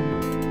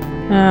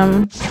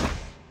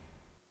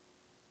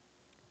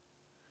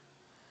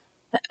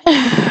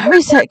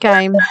 Reset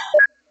game.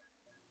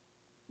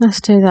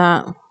 Let's do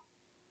that.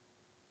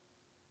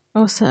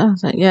 Also,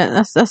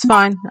 yeah, that's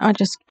fine. I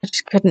just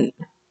couldn't.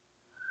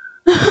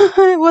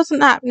 It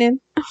wasn't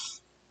happening.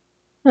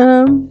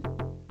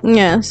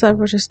 Yeah, so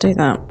we'll just do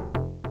that.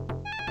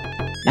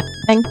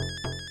 Nothing.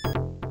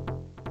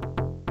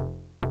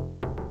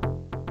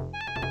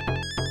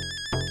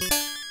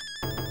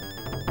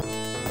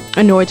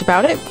 Annoyed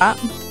about it, but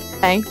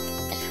hey,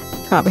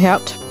 can't be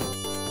helped.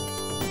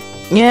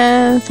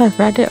 Yes, I've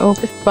read it all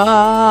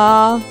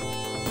before.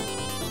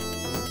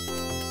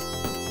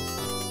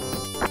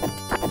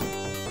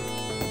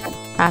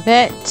 Have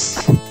it.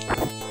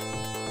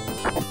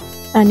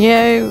 And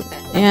you,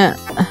 yeah.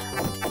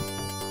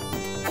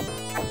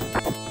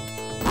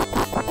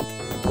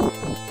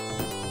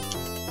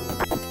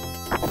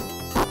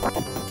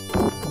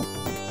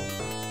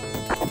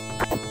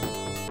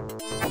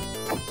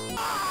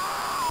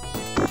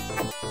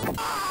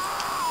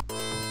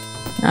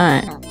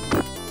 Alright.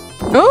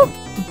 Oh!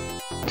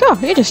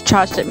 God, you just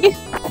charged at me.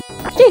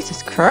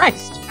 Jesus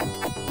Christ.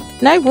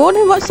 No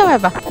warning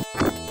whatsoever.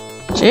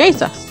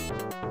 Jesus.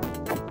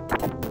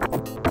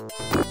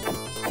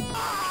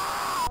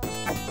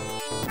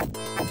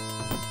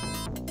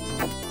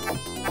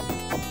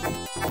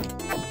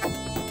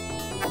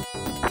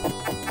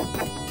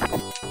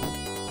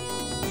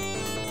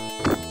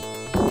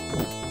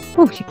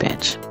 Oh, you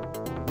bitch.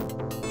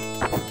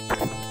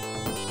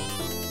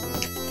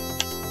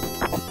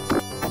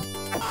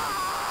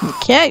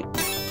 Okay.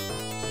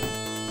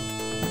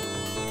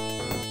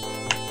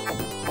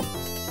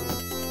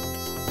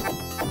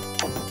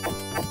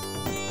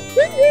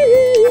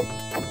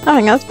 I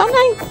think that's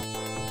funny.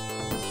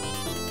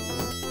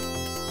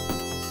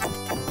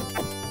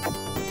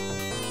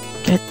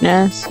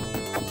 Goodness.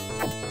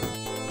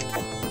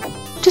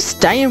 Just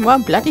stay in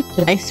one bloody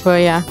place for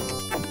ya.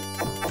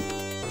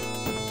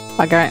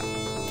 Bugger it.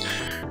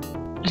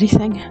 Bloody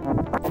thing.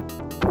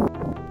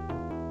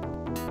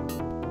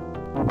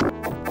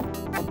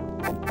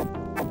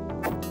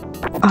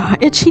 Oh,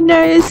 itchy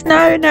nose.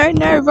 No, no,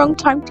 no. Wrong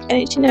time to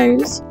get itchy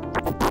nose.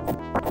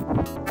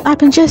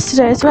 Happened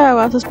yesterday as well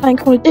whilst I was playing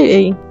Call of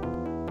Duty.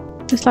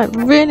 Just like,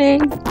 really?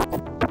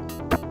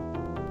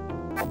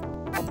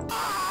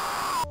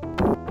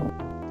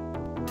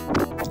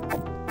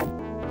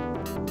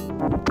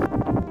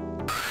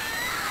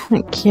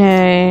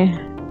 Okay.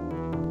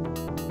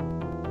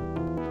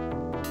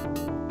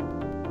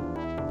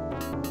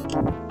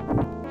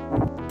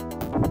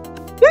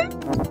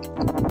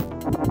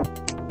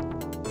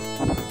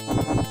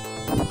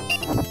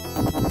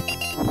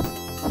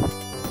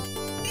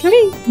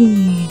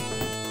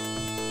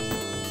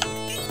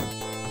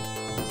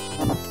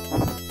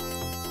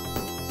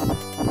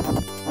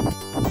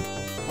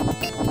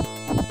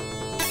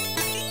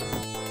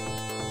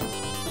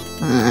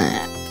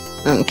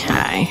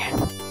 Okay.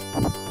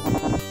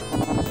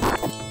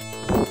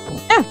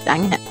 Oh,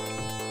 dang it.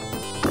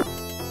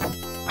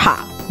 Ha!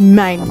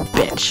 Main,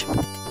 bitch.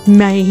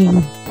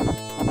 Main.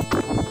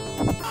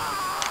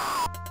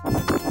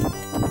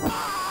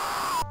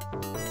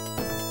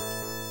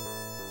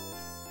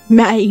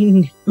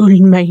 Main.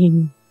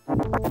 Main.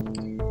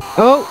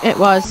 Oh, it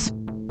was.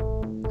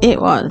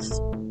 It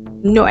was.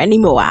 Not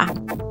anymore.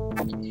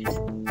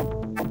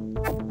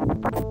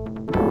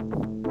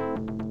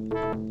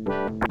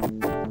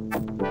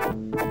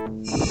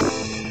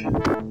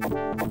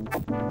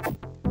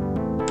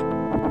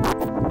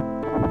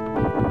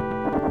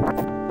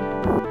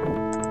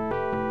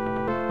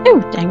 Oh,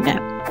 dang it.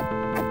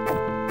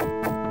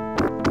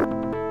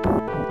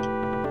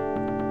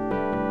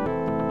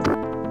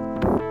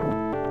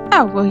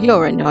 Oh, well,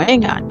 you're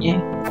annoying, aren't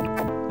you?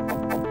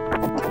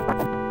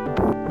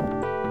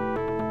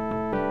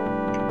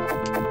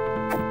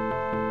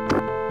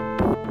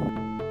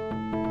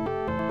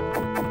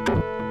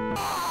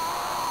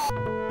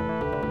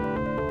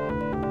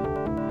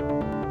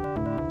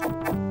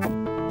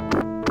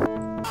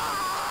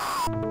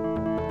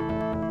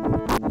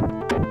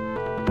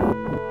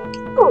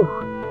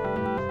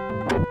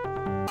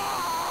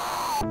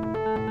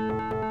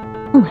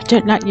 I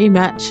don't like you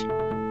much.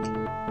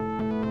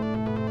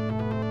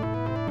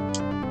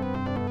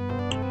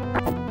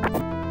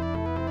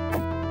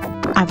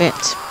 Have it.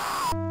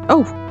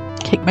 Oh,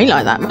 kick me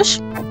like that much.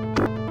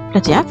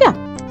 Bloody have ya?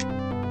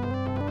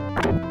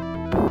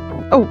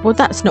 Oh, well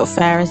that's not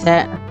fair, is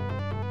it?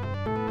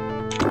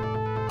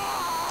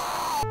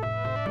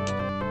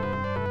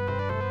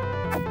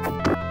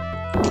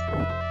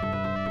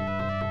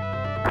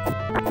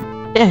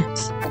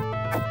 Yes.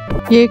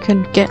 You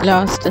can get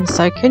lost and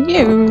so can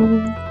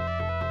you.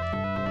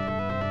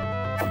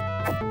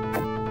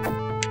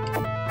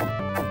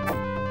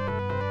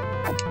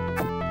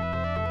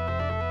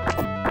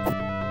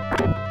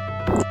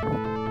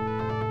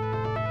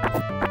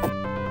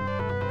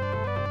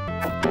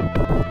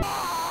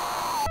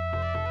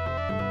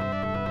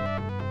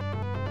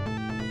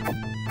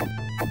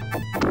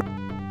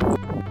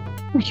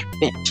 You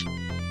bitch.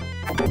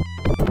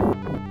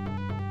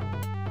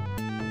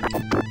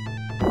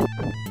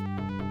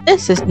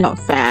 This is not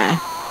fair.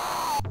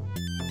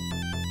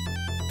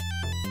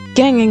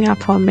 Ganging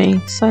up on me,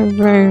 so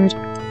rude.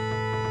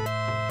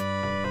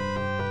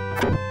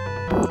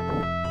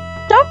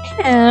 Stop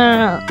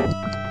it!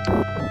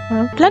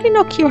 I'll bloody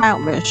knock you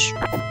out, Mush.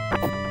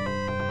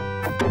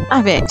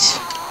 Have it.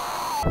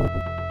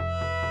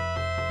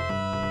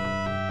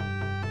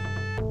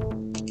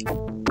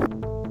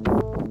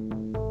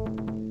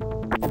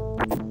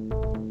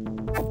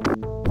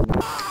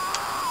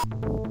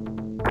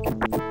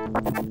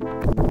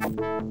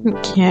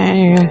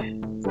 Okay.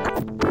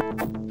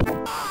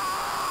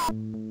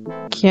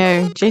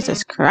 Okay,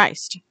 Jesus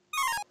Christ.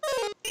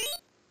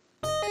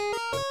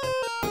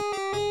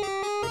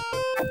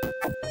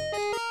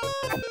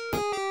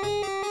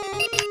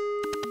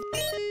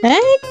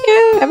 Thank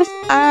you ever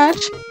so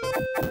much.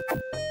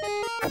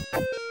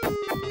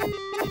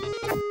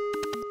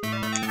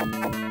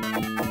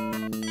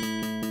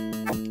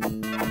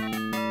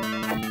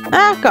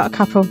 Ah, I've got a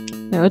couple.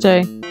 It'll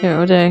do.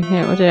 It'll do.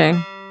 It'll do.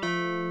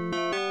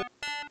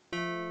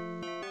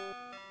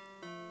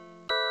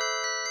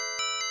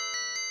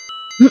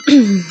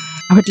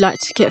 I would like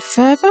to get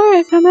further,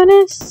 if I'm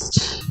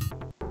honest.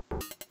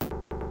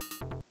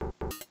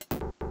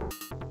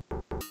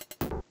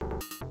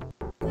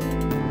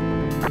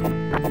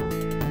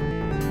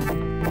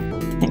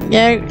 Thank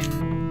you.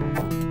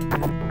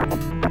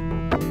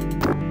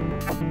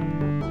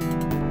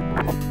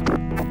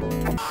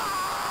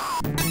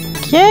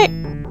 Okay.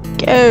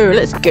 Go.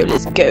 Let's go.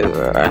 Let's go.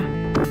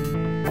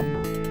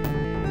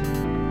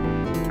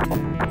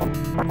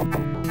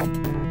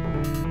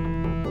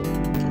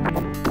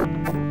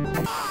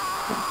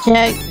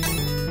 Okay,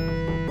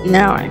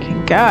 now I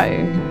can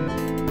go.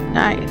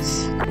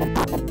 Nice.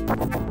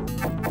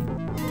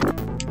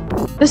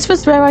 This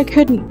was where I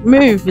couldn't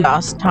move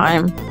last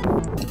time.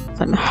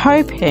 So I'm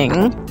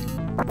hoping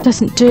it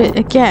doesn't do it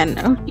again.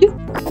 Oh, you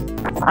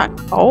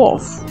fuck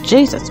off.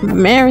 Jesus,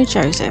 Mary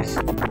Joseph.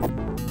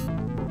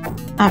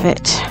 Have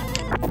it.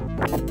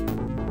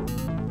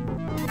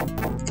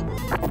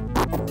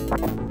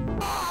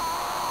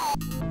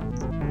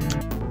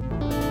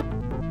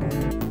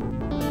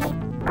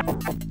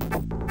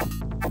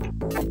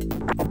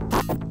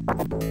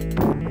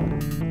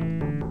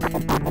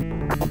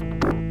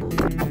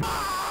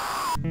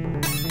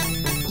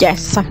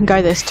 Yes, I can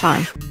go this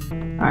time.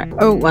 Alright,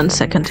 oh, 1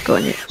 second to go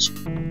on it.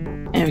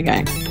 There we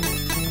go.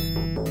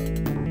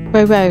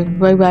 Whoa, whoa,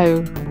 whoa,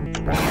 whoa.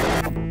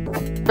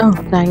 Oh,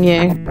 dang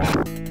you.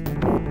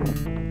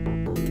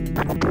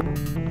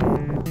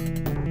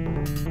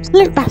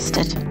 Absolute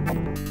bastard.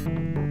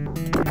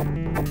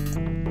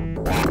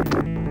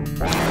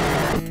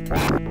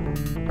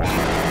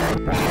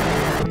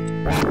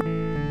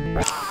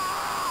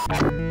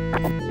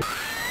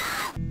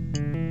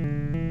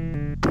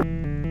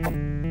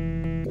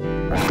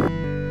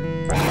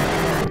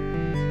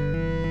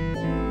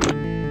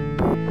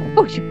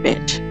 Oh, you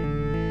bitch.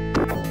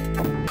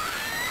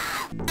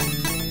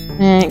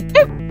 Thank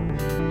you.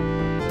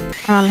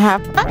 I'll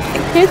have that.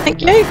 Thank you,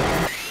 thank you.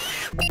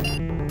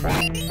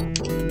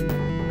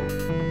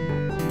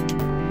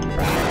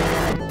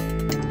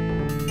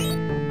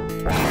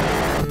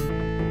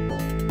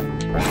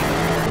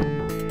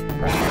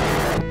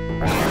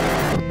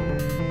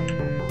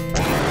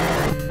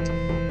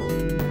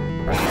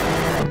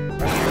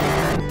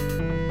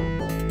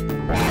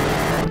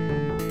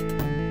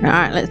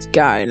 Alright, let's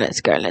go,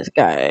 let's go, let's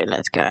go,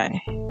 let's go.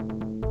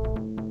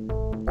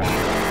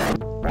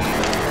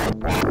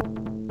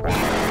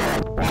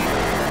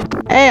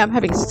 Hey, I'm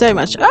having so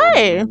much.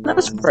 Hey, that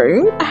was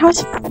rude. I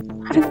was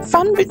having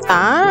fun with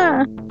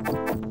that.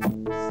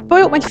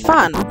 Spoiled my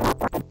fun.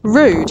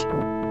 Rude.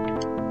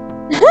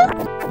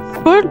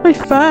 Spoiled my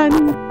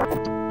fun.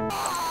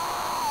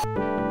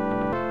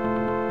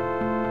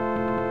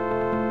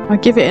 I'll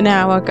give it an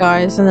hour,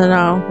 guys, and then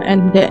I'll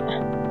end it.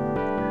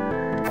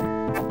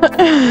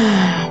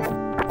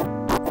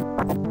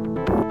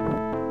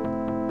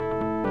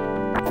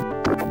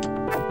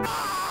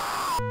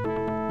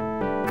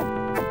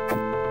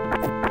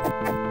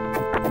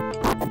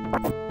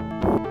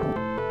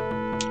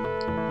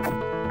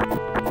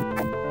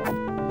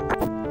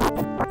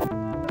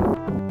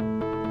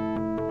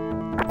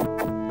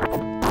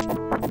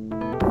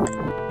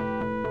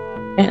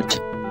 it.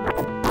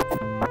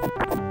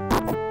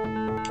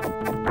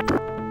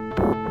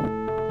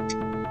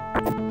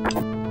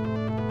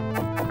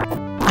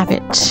 Have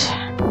it.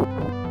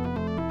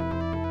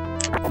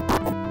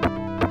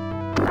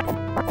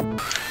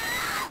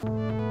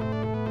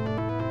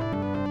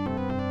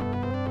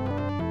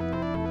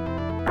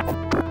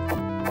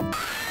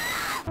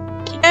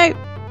 Okay.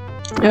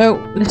 Oh,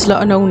 there's a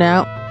lot of null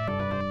now.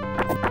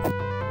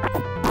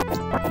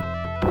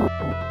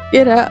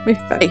 Get out of my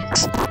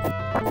face.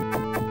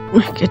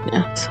 My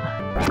goodness.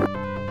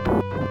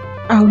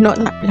 Oh, not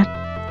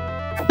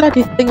that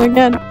bloody thing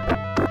again.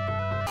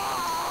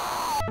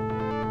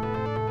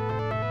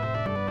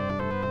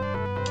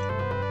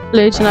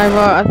 Legion over,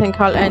 I think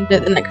I'll end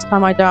it the next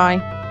time I die.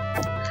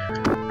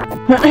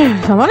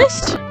 If I'm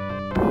honest,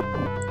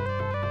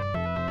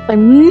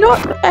 I'm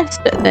not the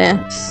best at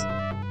this.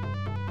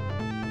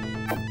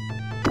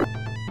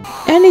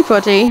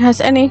 Anybody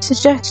has any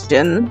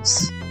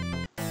suggestions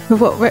of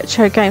what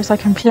retro games I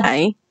can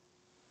play?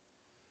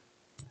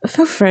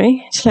 Feel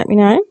free to let me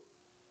know.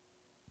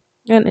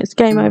 And it's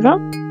game over.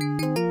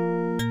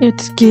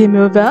 It's game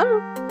over.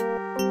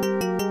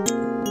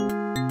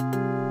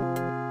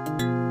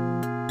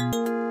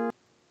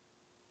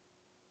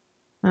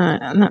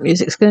 And that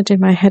music's going to do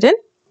my head in.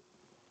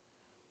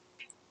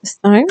 So,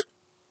 I'll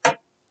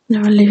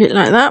leave it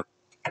like that.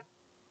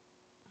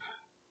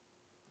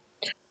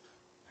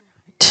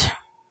 Right.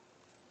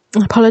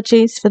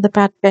 Apologies for the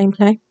bad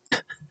gameplay.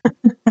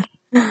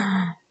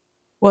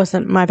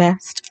 Wasn't my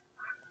best.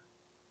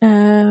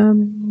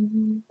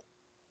 Who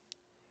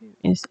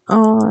is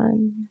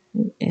on?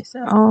 Who is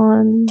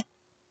on?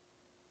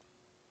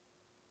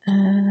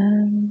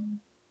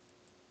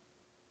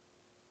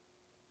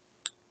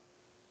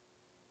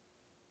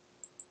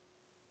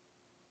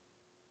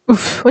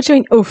 Oof. What do you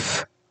mean,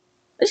 oof?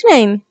 What do you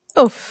mean,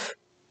 oof?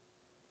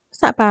 What's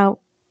that about?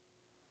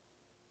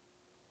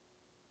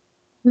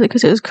 Was it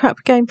because it was crap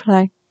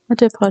gameplay? I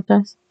do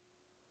apologise.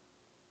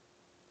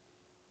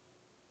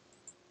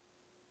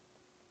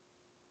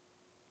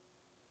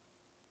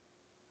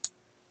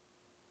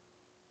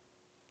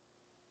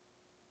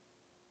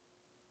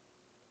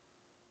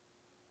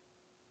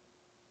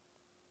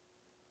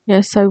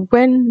 Yeah, so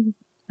when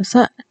was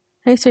that?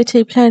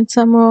 H3T playing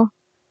some more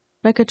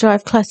Mega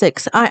Drive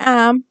classics? I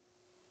am.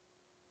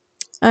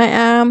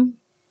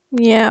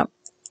 Yeah.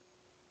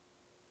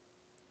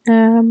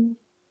 You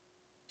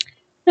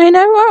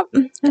know what?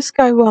 Let's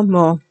go one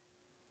more.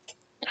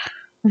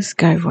 Let's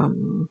go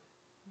one more.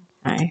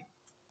 Okay.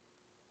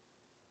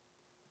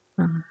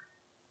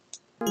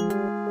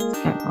 Let's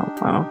go one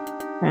more.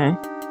 Okay.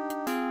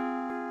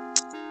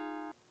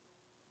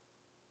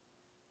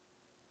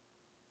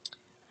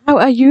 How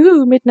are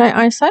you, Midnight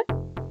ISO?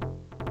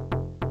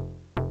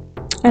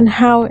 And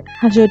how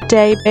has your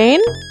day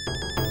been?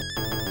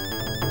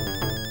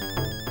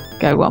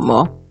 Go one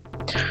more.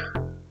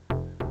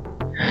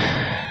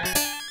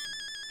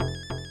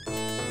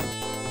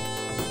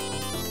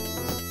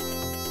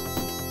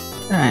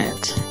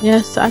 Right.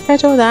 Yes, I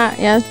read all that.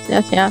 Yes.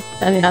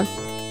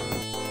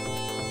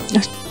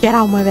 Just get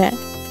on with it.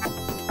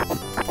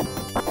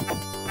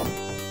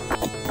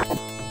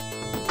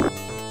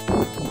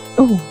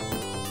 Ooh.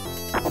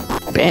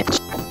 Bitch.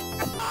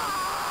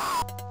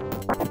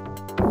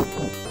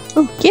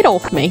 Oh, get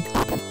off me.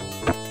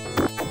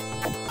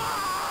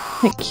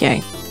 Thank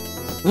you.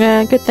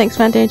 Good, thanks,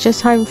 Mandy.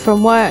 Just home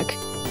from work.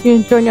 You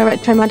enjoying your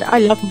Retro Monday? I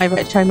love my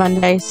Retro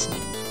Mondays.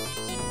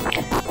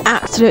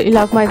 Absolutely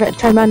love my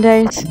Retro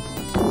Mondays.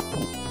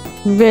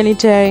 Really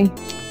do.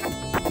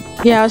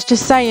 Yeah, I was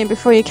just saying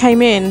before you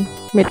came in,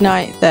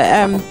 Midnight,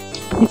 that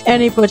if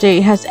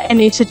anybody has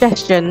any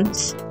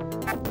suggestions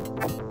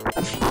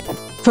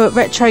for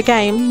retro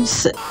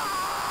games,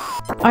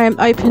 I am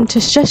open to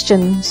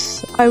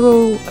suggestions. I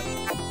will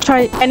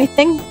try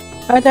anything.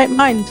 I don't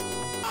mind.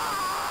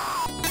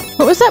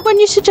 What was that one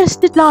you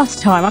suggested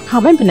last time? I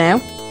can't remember now.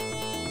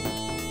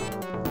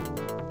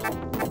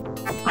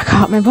 I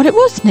can't remember what it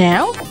was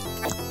now.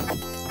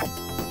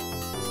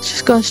 It's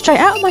just gone straight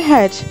out of my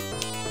head.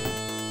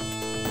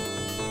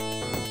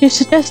 You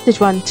suggested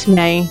one to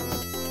me,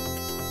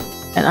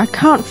 and I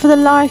can't for the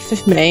life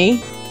of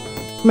me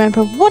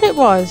remember what it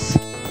was.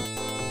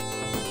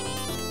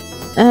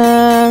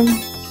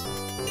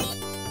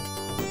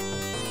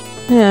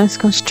 Yeah, it's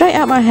gone straight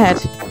out my head.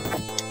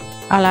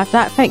 I'll have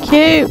that, thank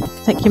you.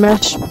 Thank you,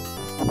 Mush.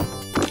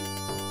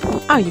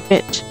 Oh, you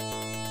bitch.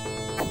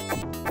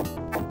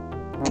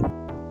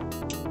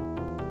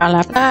 I'll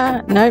have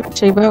that. Nope,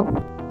 she will.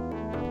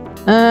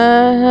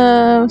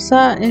 What's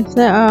that? If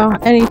there are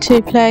any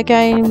two-player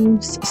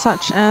games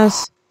such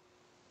as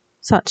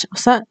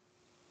what's that?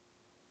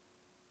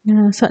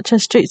 Such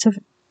as Streets of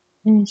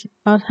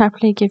I'll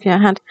happily give you a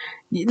hand.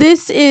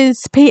 This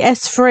is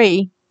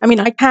PS3. I mean,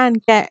 I can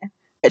get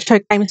retro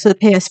games for the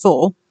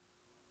PS4.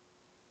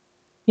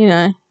 You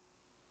know,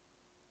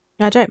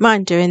 I don't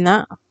mind doing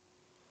that.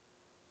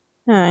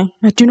 No,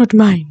 I do not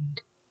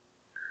mind.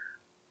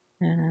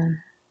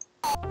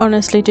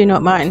 Honestly, do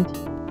not mind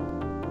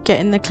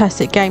getting the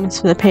classic games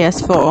for the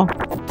PS4.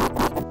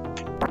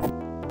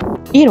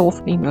 Get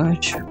off me,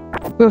 Mush.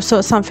 We'll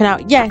sort something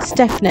out. Yes,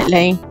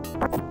 definitely.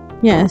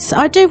 Yes,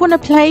 I do want to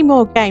play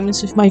more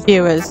games with my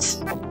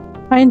viewers.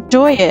 I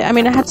enjoy it. I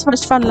mean, I had so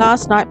much fun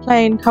last night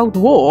playing Cold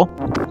War.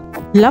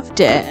 Loved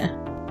it.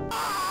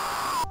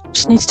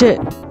 Just need to do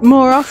it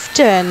more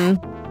often.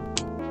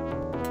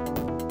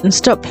 And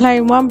stop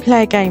playing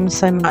one-player games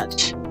so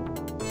much.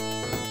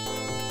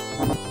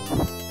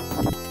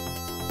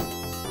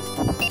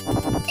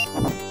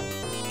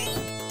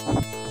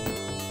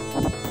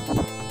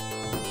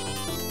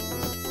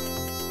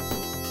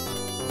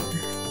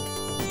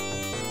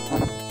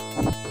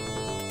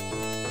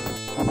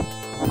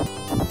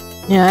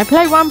 Yeah, I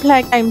play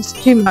one-player games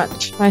too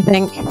much, I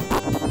think.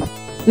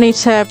 I need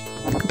to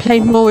play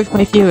more with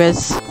my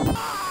viewers.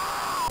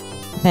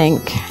 I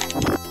think.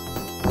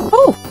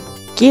 Oh!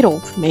 Get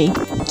off me.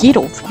 Get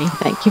off me.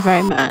 Thank you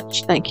very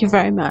much. Thank you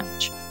very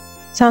much.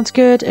 Sounds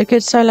good. A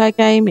good solo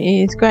game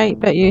is great,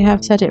 but you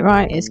have said it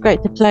right. It's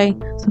great to play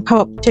some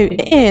co-op too.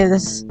 It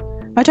is.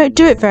 I don't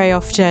do it very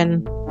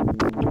often.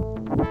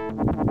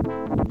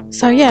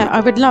 So yeah,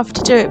 I would love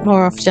to do it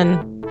more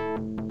often.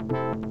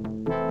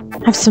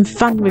 Have some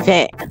fun with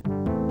it.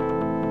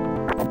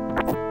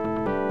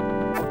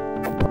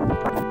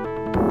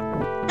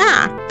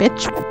 Ah,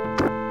 bitch.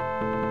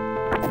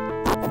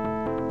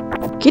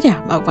 Get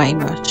out of my way,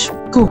 Mush.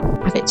 Go,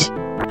 have it.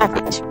 Have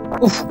it.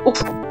 Oof,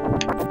 oof.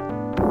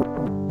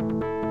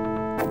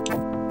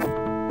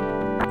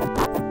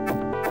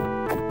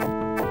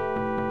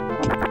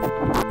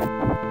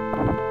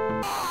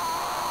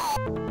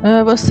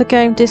 What's the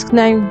game disc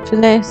name for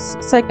this?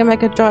 Sega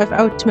Mega Drive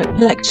Ultimate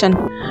Collection.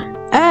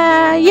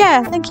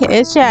 Yeah, I think it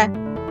is, yeah. You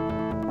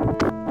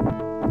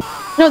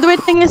know what the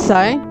weird thing is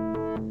though?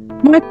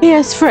 My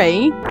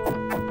PS3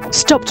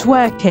 stopped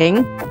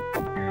working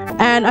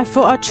and I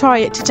thought I'd try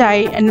it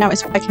today and now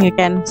it's working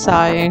again,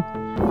 so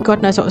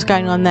God knows what was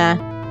going on there.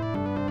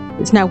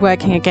 It's now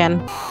working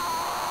again.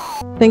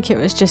 I think it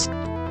was just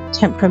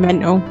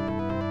temperamental,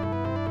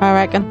 I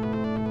reckon.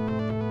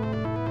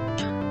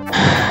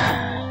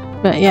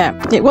 But yeah,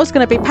 it was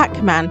going to be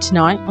Pac-Man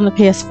tonight on the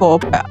PS4,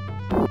 but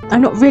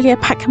I'm not really a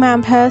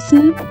Pac-Man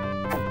person.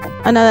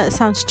 I know that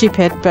sounds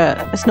stupid, but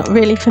it's not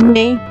really for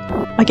me.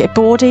 I get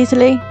bored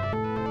easily.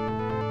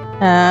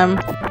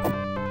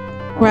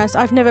 Whereas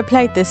I've never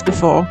played this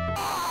before.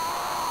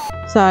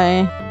 So,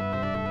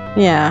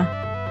 yeah.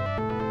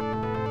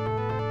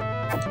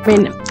 I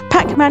mean,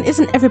 Pac-Man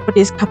isn't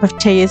everybody's cup of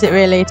tea, is it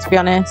really, to be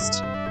honest?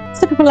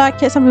 Some people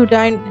like it, some people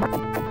don't.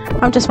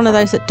 I'm just one of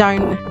those that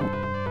don't.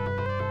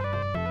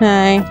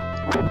 Hey.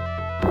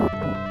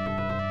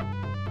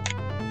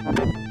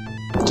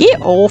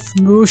 Get off,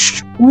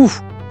 Mush.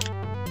 Oof.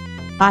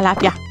 I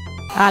love ya.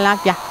 I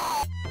love ya.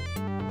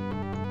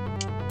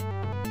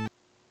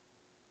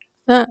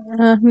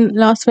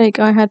 Last week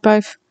I had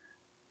both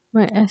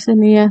my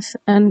SNES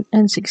and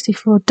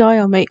N64 die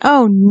on me.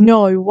 Oh,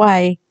 no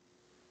way.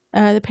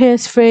 The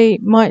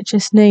PS3 might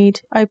just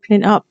need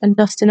opening up and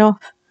dusting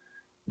off.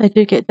 They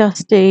do get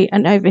dusty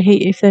and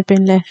overheat if they've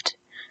been left.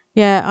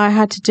 Yeah, I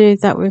had to do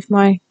that with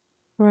my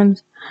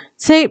runs.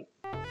 See,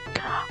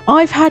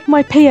 I've had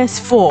my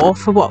PS4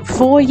 for what,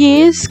 4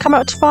 years? Come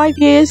up to 5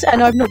 years,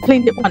 and I've not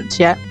cleaned it once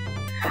yet.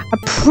 I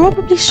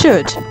probably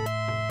should.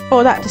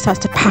 Or that just has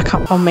to pack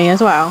up on me as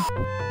well.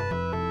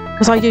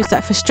 Because I use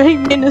that for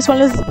streaming as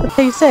well as the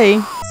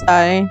PC.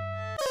 So,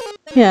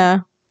 yeah.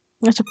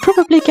 I should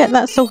probably get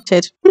that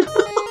sorted.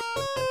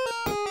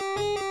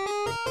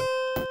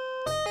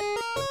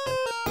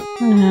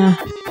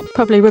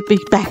 Probably would be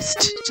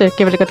best to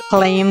give it a good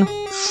clean.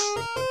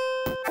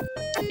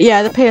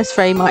 Yeah, the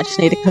PS3 might just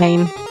need a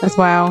clean as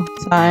well,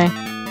 so...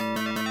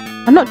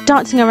 I'm not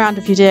dancing around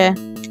with you, dear.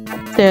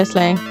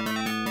 Seriously.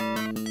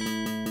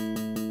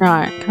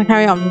 Right, can I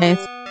carry on, please?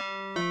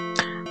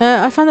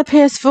 I found the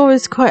PS4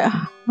 is quite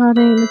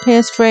hardy. The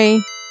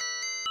PS3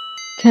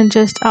 can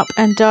just up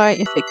and die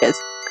if it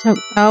gets clogged.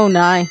 Oh,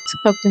 nice. It's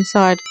clogged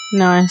inside.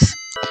 Nice.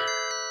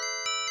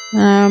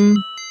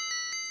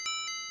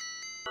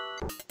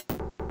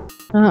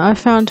 I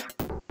found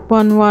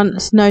one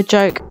once, no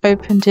joke,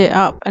 opened it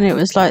up and it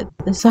was like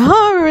the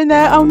Sahara in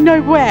there. Oh,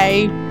 no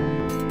way.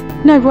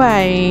 No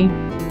way.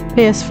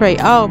 PS3.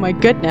 Oh my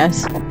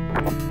goodness.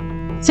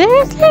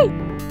 Seriously?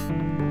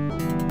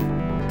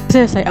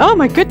 Seriously. Oh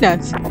my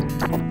goodness.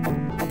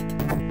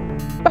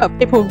 Well,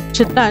 people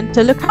should learn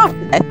to look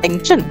after their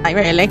things, shouldn't they,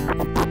 really?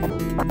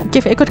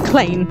 Give it a good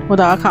clean.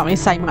 Although I can't really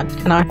say much,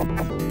 can I?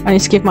 I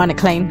need to give mine a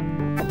clean.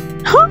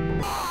 Huh?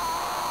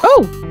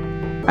 Oh!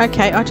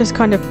 Okay, I just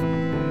kind of...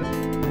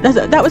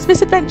 That was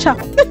misadventure.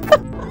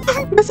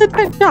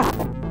 Misadventure.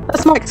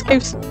 That's my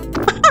excuse.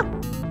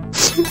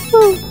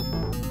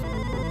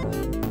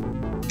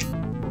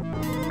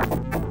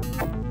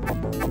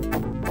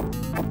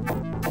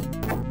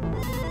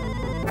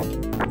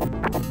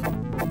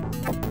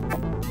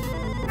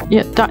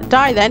 Yeah,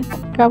 die then.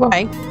 Go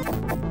away.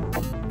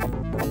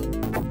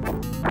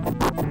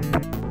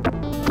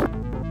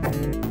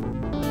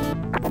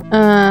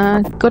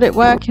 Got it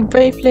working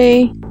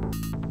briefly,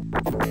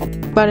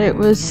 but it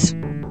was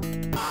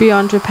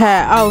beyond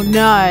repair. Oh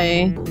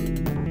no.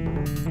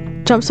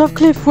 Jumps off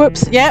cliff.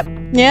 Whoops. Yep.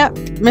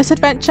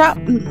 Misadventure.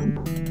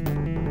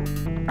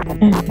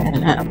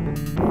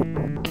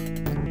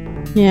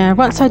 Yeah,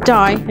 once I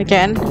die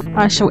again,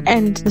 I shall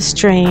end the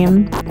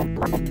stream.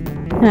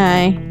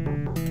 Hey.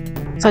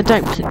 So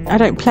I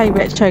don't play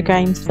retro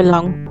games for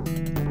long.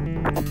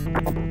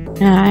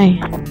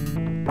 Hey.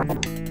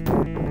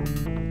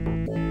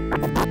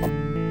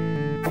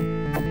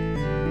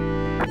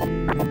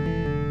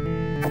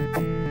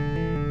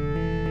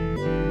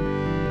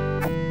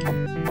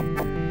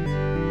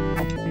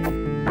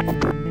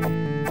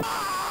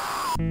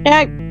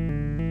 Yeah.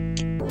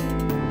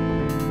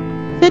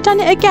 They've done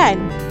it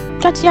again.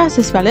 Bloody ass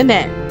as well, isn't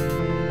it?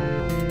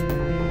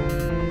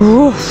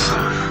 Oof.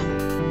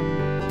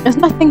 There's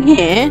nothing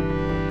here.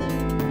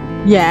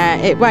 Yeah,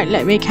 it won't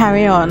let me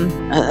carry on.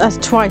 That's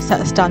twice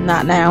that's done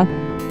that now.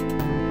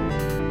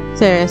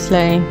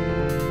 Seriously.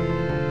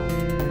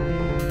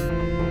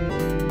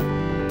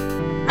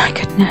 My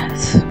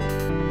goodness.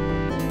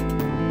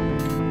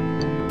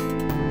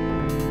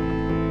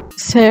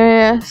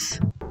 Serious?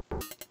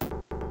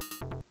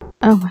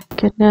 Oh my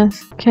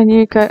goodness. Can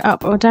you go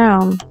up or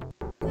down?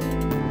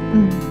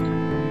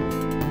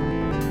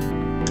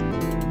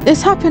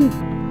 That's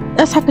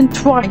happened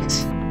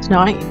twice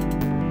tonight.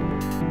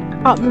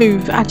 Can't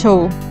move at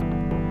all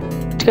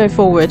to go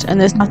forward,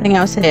 and there's nothing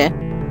else here.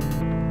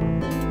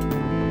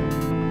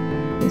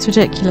 It's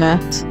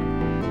ridiculous.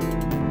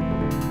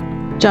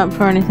 Jump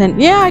or anything.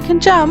 Yeah, I can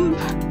jump.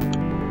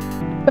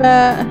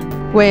 But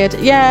weird.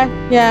 Yeah,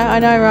 I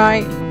know,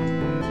 right?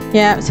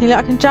 Yeah, see, look,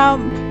 I can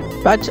jump,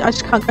 but I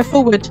just can't go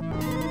forward.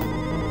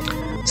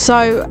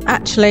 So,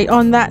 actually,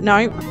 on that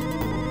note,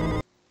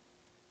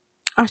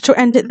 I shall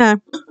end it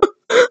there.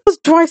 That's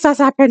twice that's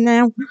happened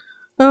now.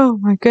 Oh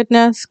my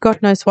goodness.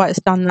 God knows why it's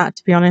done that,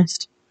 to be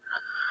honest.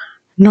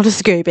 Not a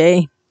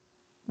Scooby.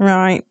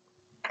 Right.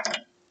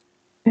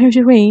 Who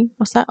do we?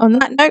 What's that? On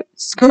that note,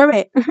 screw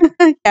it.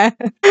 Yeah,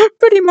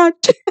 pretty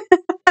much.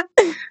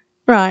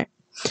 Right.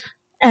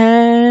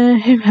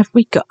 Who have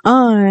we got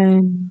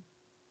on?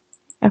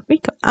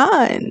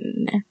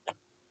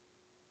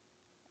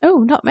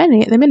 Oh, not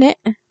many at the minute.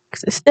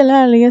 Because it's still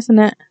early, isn't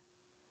it?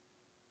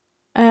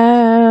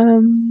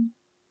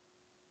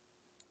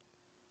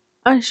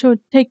 I shall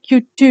take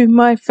you to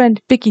my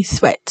friend Biggie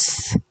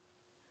Sweats.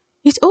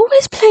 He's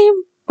always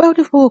playing World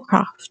of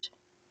Warcraft.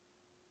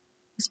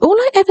 That's all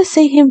I ever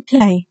see him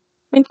play.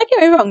 I mean, don't get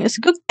me wrong, it's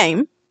a good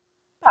game.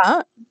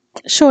 But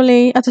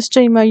surely, as a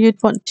streamer,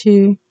 you'd want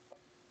to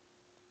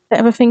play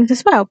other things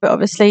as well. But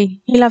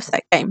obviously, he loves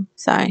that game.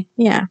 So,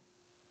 yeah.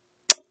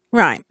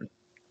 Right.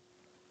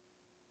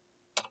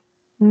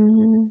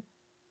 I'll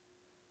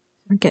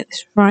get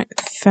this right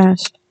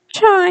first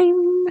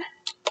time.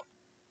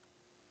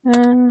 I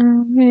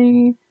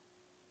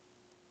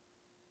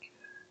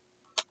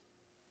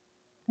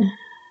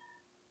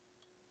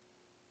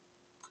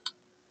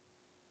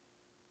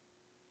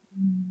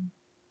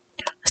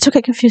still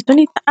get confused. Do I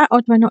need that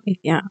or do I not need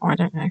that? Oh, I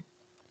don't know.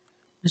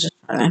 Let's just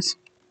try this.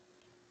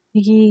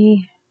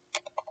 Biggie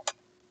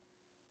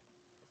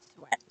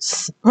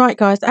Sweats. Right,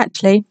 guys,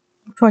 actually,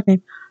 Friday,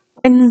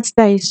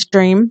 Wednesday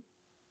stream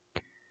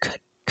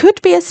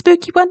could be a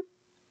spooky one.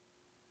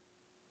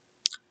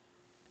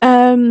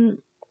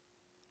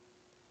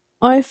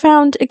 I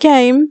found a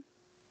game.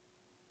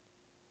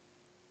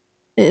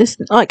 It's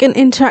like an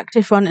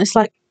interactive one. It's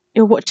like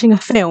you're watching a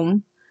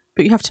film,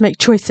 but you have to make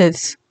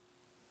choices.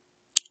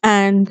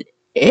 And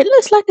it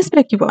looks like a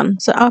spooky one.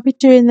 So I'll be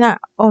doing that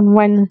on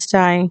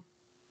Wednesday. I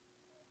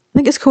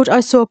think it's called I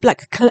Saw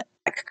Black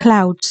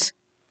Clouds.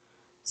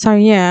 So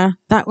yeah,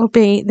 that will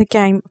be the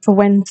game for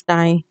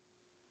Wednesday.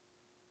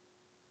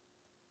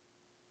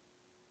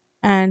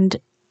 And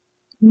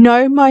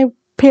no, my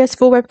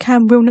PS4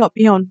 webcam will not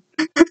be on.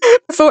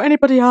 Before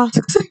anybody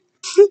asks.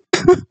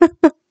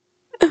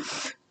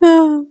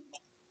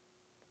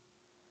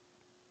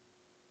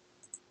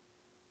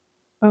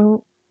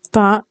 Oh,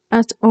 but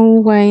as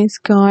always,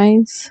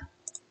 guys,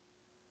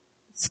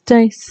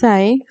 stay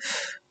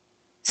safe,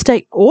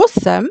 stay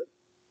awesome,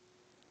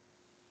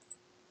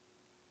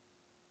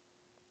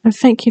 and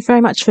thank you very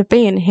much for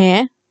being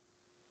here.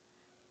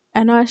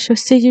 And I shall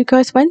see you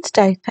guys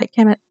Wednesday. Take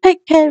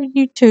care of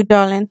you too,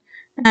 darling.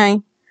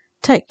 Hey,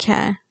 take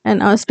care,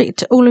 and I'll speak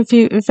to all of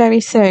you very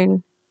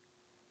soon.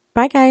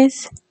 Bye,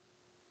 guys.